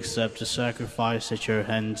Lord accept the sacrifice at your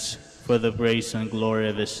hands for the praise and glory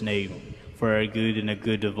of his name, for our good and the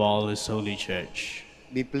good of all his holy church.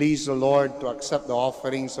 Be pleased, O Lord, to accept the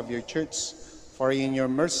offerings of your church, for in your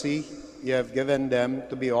mercy you have given them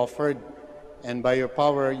to be offered, and by your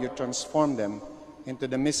power you transform them into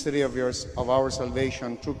the mystery of our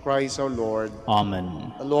salvation through Christ our Lord.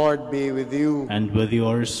 Amen. The Lord be with you. And with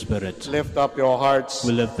your spirit. Lift up your hearts.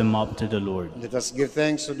 We lift them up to the Lord. Let us give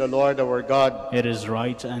thanks to the Lord our God. It is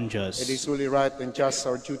right and just. It is truly right and just,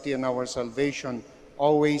 our duty and our salvation,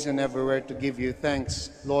 always and everywhere to give you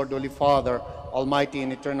thanks, Lord, Holy Father, Almighty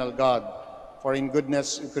and eternal God. For in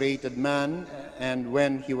goodness you created man, and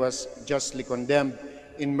when he was justly condemned,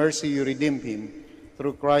 in mercy you redeemed him,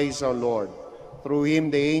 through Christ our Lord. Through him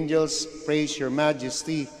the angels praise your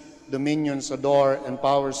majesty, dominions adore, and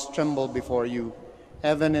powers tremble before you.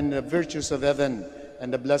 Heaven and the virtues of heaven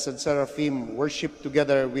and the blessed seraphim worship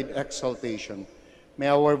together with exaltation. May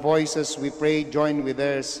our voices, we pray, join with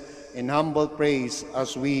theirs in humble praise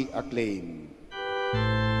as we acclaim.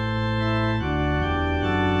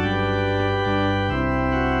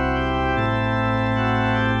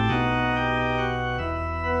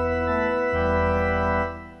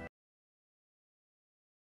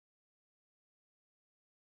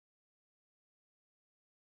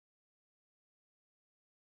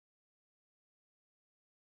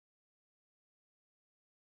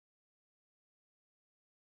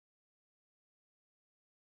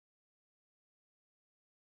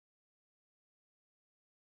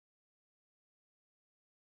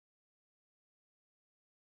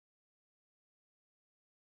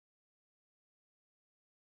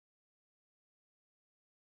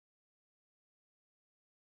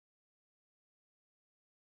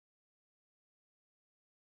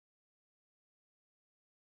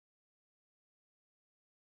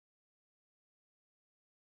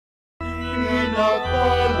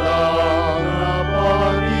 pinagpalang na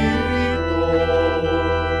paririto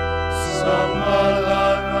sa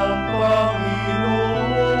ngalan ng Panginoon.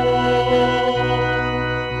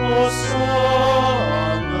 Hosana,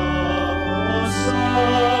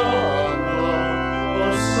 Hosana,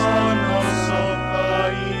 Hosana sa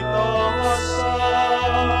kaitaasan.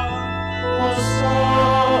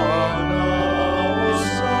 Hosana,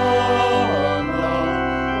 Hosana,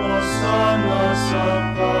 Hosana sa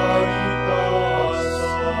kaitaasan.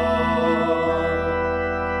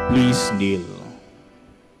 Please kneel.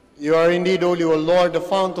 You are indeed holy, O Lord, the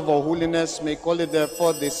fount of all holiness. Make holy,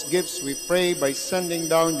 therefore, these gifts, we pray, by sending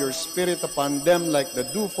down your Spirit upon them like the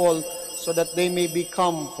dewfall, so that they may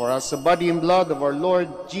become for us the body and blood of our Lord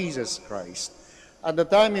Jesus Christ. At the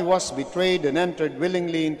time he was betrayed and entered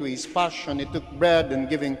willingly into his passion, he took bread and,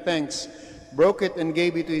 giving thanks, broke it and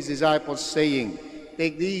gave it to his disciples, saying,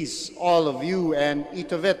 "Take these, all of you, and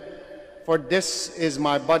eat of it, for this is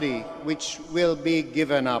my body, which will be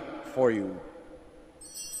given up for you."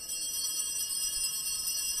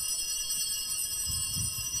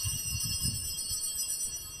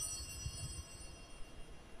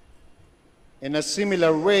 In a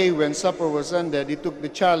similar way, when supper was ended, he took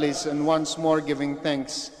the chalice, and once more giving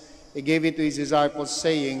thanks, he gave it to his disciples,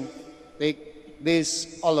 saying, "Take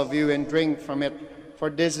this, all of you, and drink from it,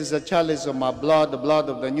 for this is the chalice of my blood, the blood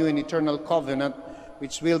of the new and eternal covenant,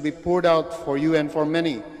 which will be poured out for you and for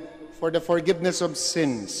many, for the forgiveness of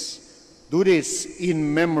sins. Do this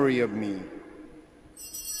in memory of me."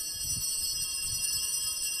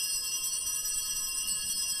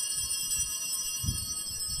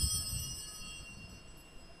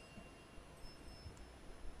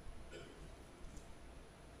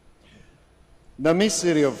 The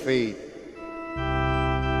mystery of faith.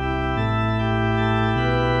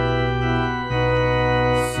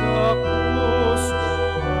 Sa puso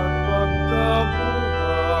at pagkabuhay,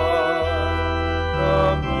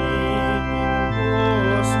 kami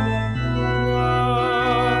tinubos mong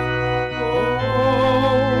tunay. O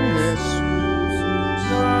Jesus,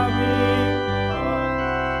 aming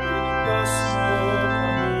mahal, iligtas mo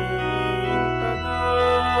kaming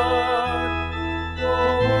tanan. O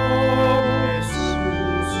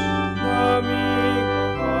Jesus, aming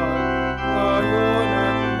mahal, ngayon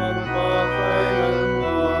at magpakailanman.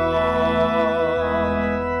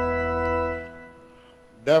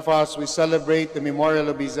 Therefore, as we celebrate the memorial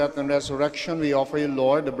of his death and resurrection, we offer you,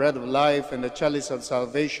 Lord, the bread of life and the chalice of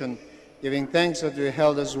salvation, giving thanks that you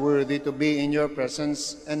held us worthy to be in your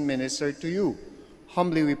presence and minister to you.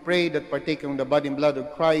 Humbly we pray that, partaking of the body and blood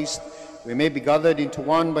of Christ, we may be gathered into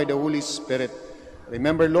one by the Holy Spirit.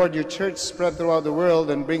 Remember, Lord, your church spread throughout the world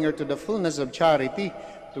and bring her to the fullness of charity,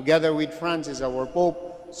 together with Francis, our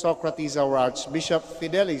Pope, Socrates, our Archbishop,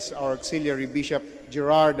 Fidelis, our Auxiliary Bishop,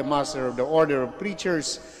 Gerard, the Master of the Order of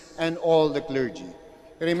Preachers, and all the clergy.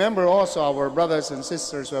 Remember also our brothers and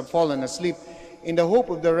sisters who have fallen asleep in the hope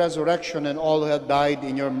of the resurrection, and all who have died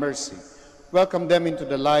in your mercy. Welcome them into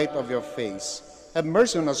the light of your face. Have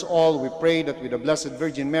mercy on us all, we pray, that with the Blessed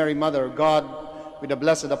Virgin Mary, Mother of God, with the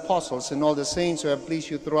blessed apostles and all the saints who have pleased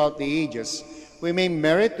you throughout the ages, we may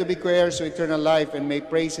merit to be co-heirs to eternal life, and may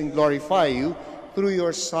praise and glorify you through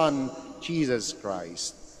your Son, Jesus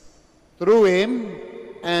Christ. Through him,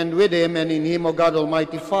 and with him, and in him, O God,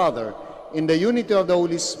 Almighty Father, in the unity of the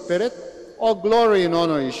Holy Spirit, all glory and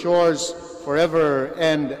honor is yours forever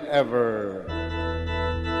and ever.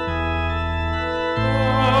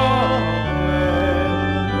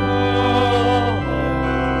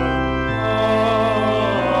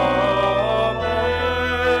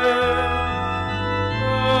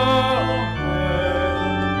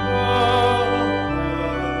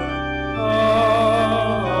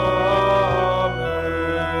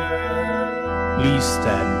 Please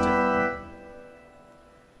stand.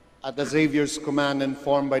 At the Savior's command, and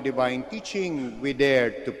formed by divine teaching, we dare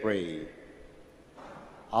to pray.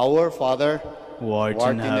 Our Father, Who art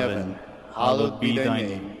in heaven, hallowed be thy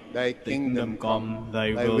name. Thy Kingdom come,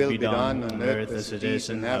 thy will be done on earth as it is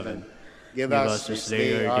in heaven. Give us this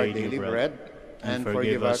day our daily bread, and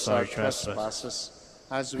forgive us our trespasses,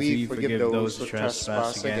 as we forgive those who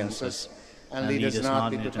trespass against us. And lead us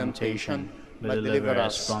not into temptation, but deliver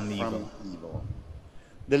us from evil.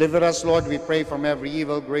 Deliver us, Lord, we pray, from every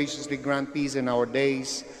evil. Graciously grant peace in our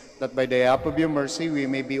days, that by the help of your mercy we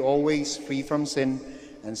may be always free from sin,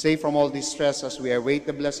 and safe from all distress, as we await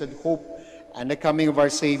the blessed hope and the coming of our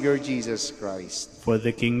Savior, Jesus Christ. For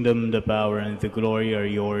the kingdom, the power, and the glory are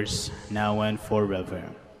yours, now and forever.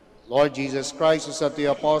 Lord Jesus Christ, who said to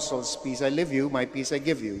your apostles, "Peace I leave you, my peace I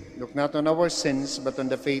give you," look not on our sins, but on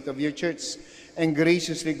the faith of your church, and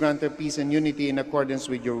graciously grant her peace and unity in accordance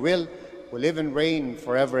with your will, who live and reign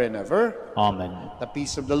forever and ever. Amen. The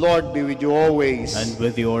peace of the Lord be with you always. And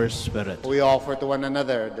with your spirit. We offer to one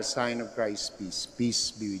another the sign of Christ's peace.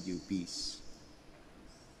 Peace be with you. Peace.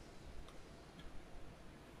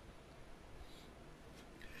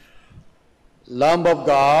 Lamb of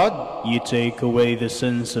God, You take away the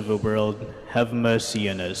sins of the world, have mercy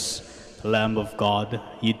on us. Lamb of God,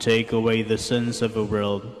 you take away the sins of the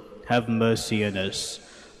world, have mercy on us.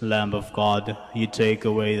 Lamb of God, you take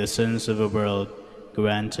away the sins of the world,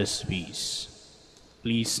 grant us peace.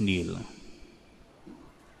 Please kneel.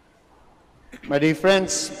 my dear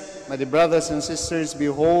friends, my dear brothers and sisters,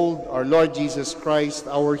 behold our Lord Jesus Christ,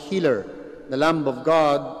 our healer, the Lamb of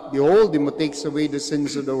God. Behold him who takes away the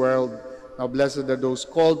sins of the world. Now blessed are those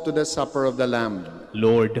called to the supper of the Lamb.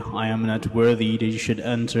 Lord, I am not worthy that you should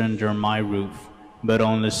enter under my roof, but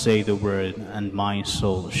only say the word, and my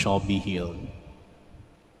soul shall be healed.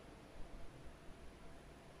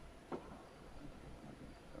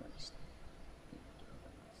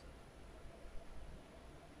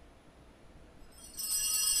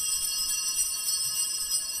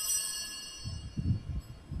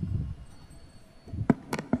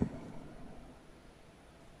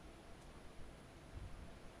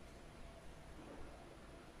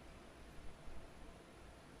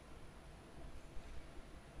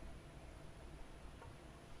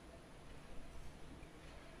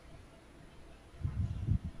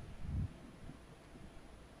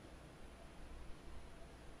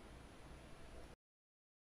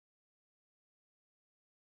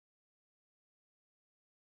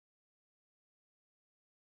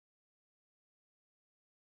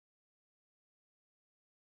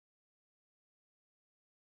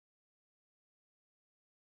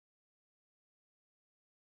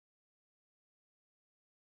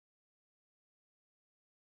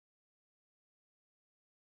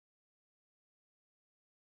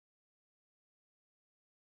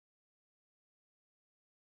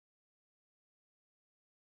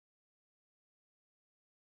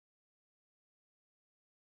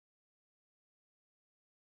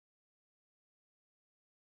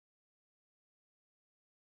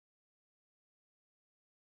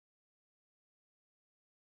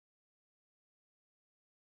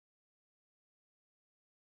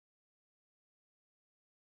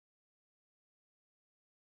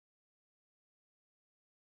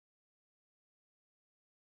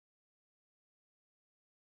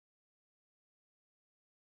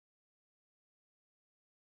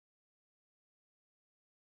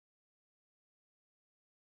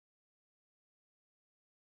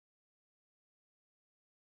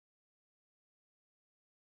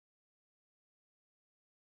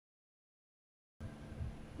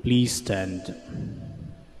 Please stand.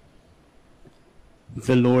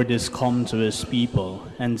 The Lord is come to his people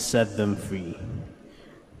and set them free.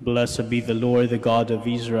 Blessed be the Lord, the God of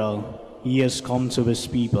Israel. He has come to his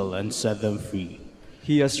people and set them free.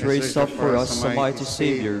 He has raised up for us a mighty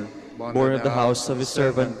Savior, born of the house of his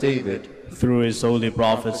servant David. Through his holy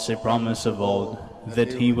prophets he promised of old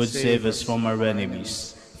that he would save us from our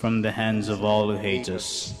enemies, from the hands of all who hate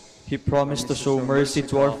us. He promised to show mercy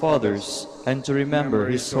to our fathers and to remember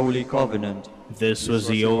his holy covenant. This was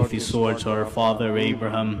the oath he swore to our father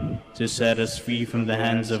Abraham, to set us free from the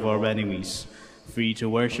hands of our enemies, free to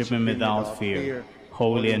worship him without fear,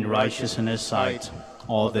 holy and righteous in his sight,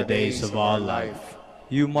 all the days of our life.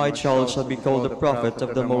 You, my child, shall be called the prophet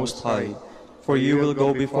of the Most High, for you will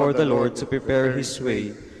go before the Lord to prepare his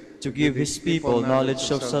way, to give his people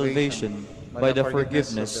knowledge of salvation by the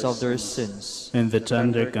forgiveness of their sins. In the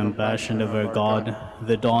tender compassion of our God,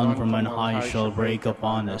 the dawn from on high shall break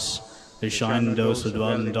upon us, to shine those who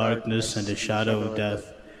dwell in darkness and the shadow of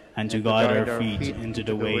death, and to guide our feet into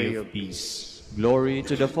the way of peace. Glory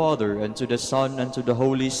to the Father, and to the Son, and to the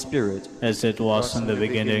Holy Spirit. As it was in the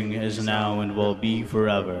beginning, is now, and will be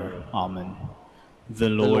forever. Amen. The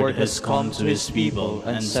Lord has come to his people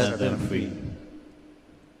and set them free.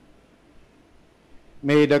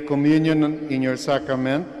 may the communion in your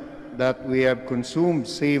sacrament that we have consumed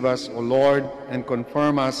save us, O Lord, and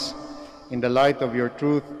confirm us in the light of your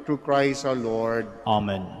truth, through Christ our Lord.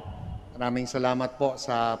 Amen. Maraming salamat po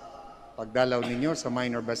sa pagdalaw ninyo sa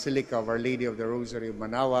Minor Basilica of Our Lady of the Rosary of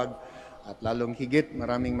Manaoag, at lalong higit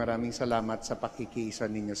maraming salamat sa pakikiisa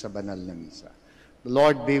ninyo sa banal na misa. The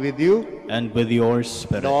Lord be with you. And with your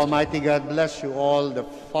spirit. The Almighty God bless you all, the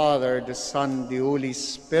Father, the Son, the Holy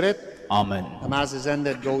Spirit. Amen. The Mass is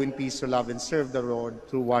ended. Go in peace to love and serve the Lord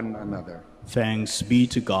through one another. Thanks be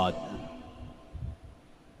to God.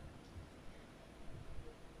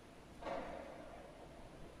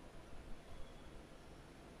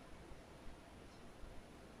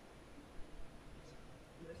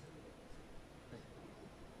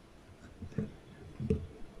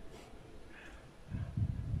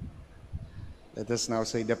 Let us now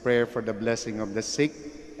say the prayer for the blessing of the sick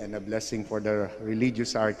and a blessing for the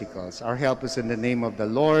religious articles. Our help is in the name of the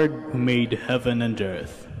Lord, who made heaven and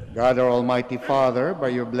earth. God, our Almighty Father, by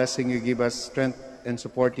your blessing you give us strength and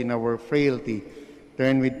support in our frailty.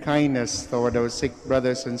 Turn with kindness toward our sick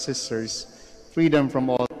brothers and sisters, free them from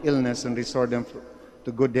all illness and restore them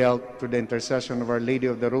to good health through the intercession of Our Lady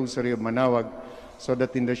of the Rosary of Manaoag, so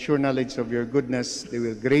that in the sure knowledge of your goodness they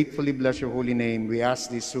will gratefully bless your holy name. We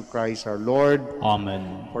ask this through Christ our Lord.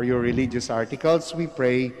 Amen. For your religious articles, we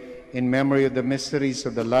pray, in memory of the mysteries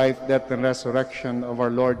of the life, death, and resurrection of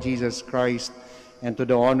our Lord Jesus Christ, and to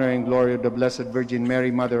the honor and glory of the Blessed Virgin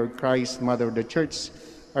Mary, Mother of Christ, Mother of the Church,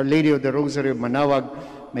 Our Lady of the Rosary of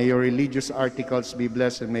Manaoag, may your religious articles be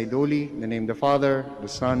blessed and made holy. In the name of the Father, the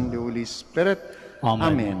Son, the Holy Spirit.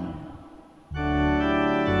 Amen. Amen.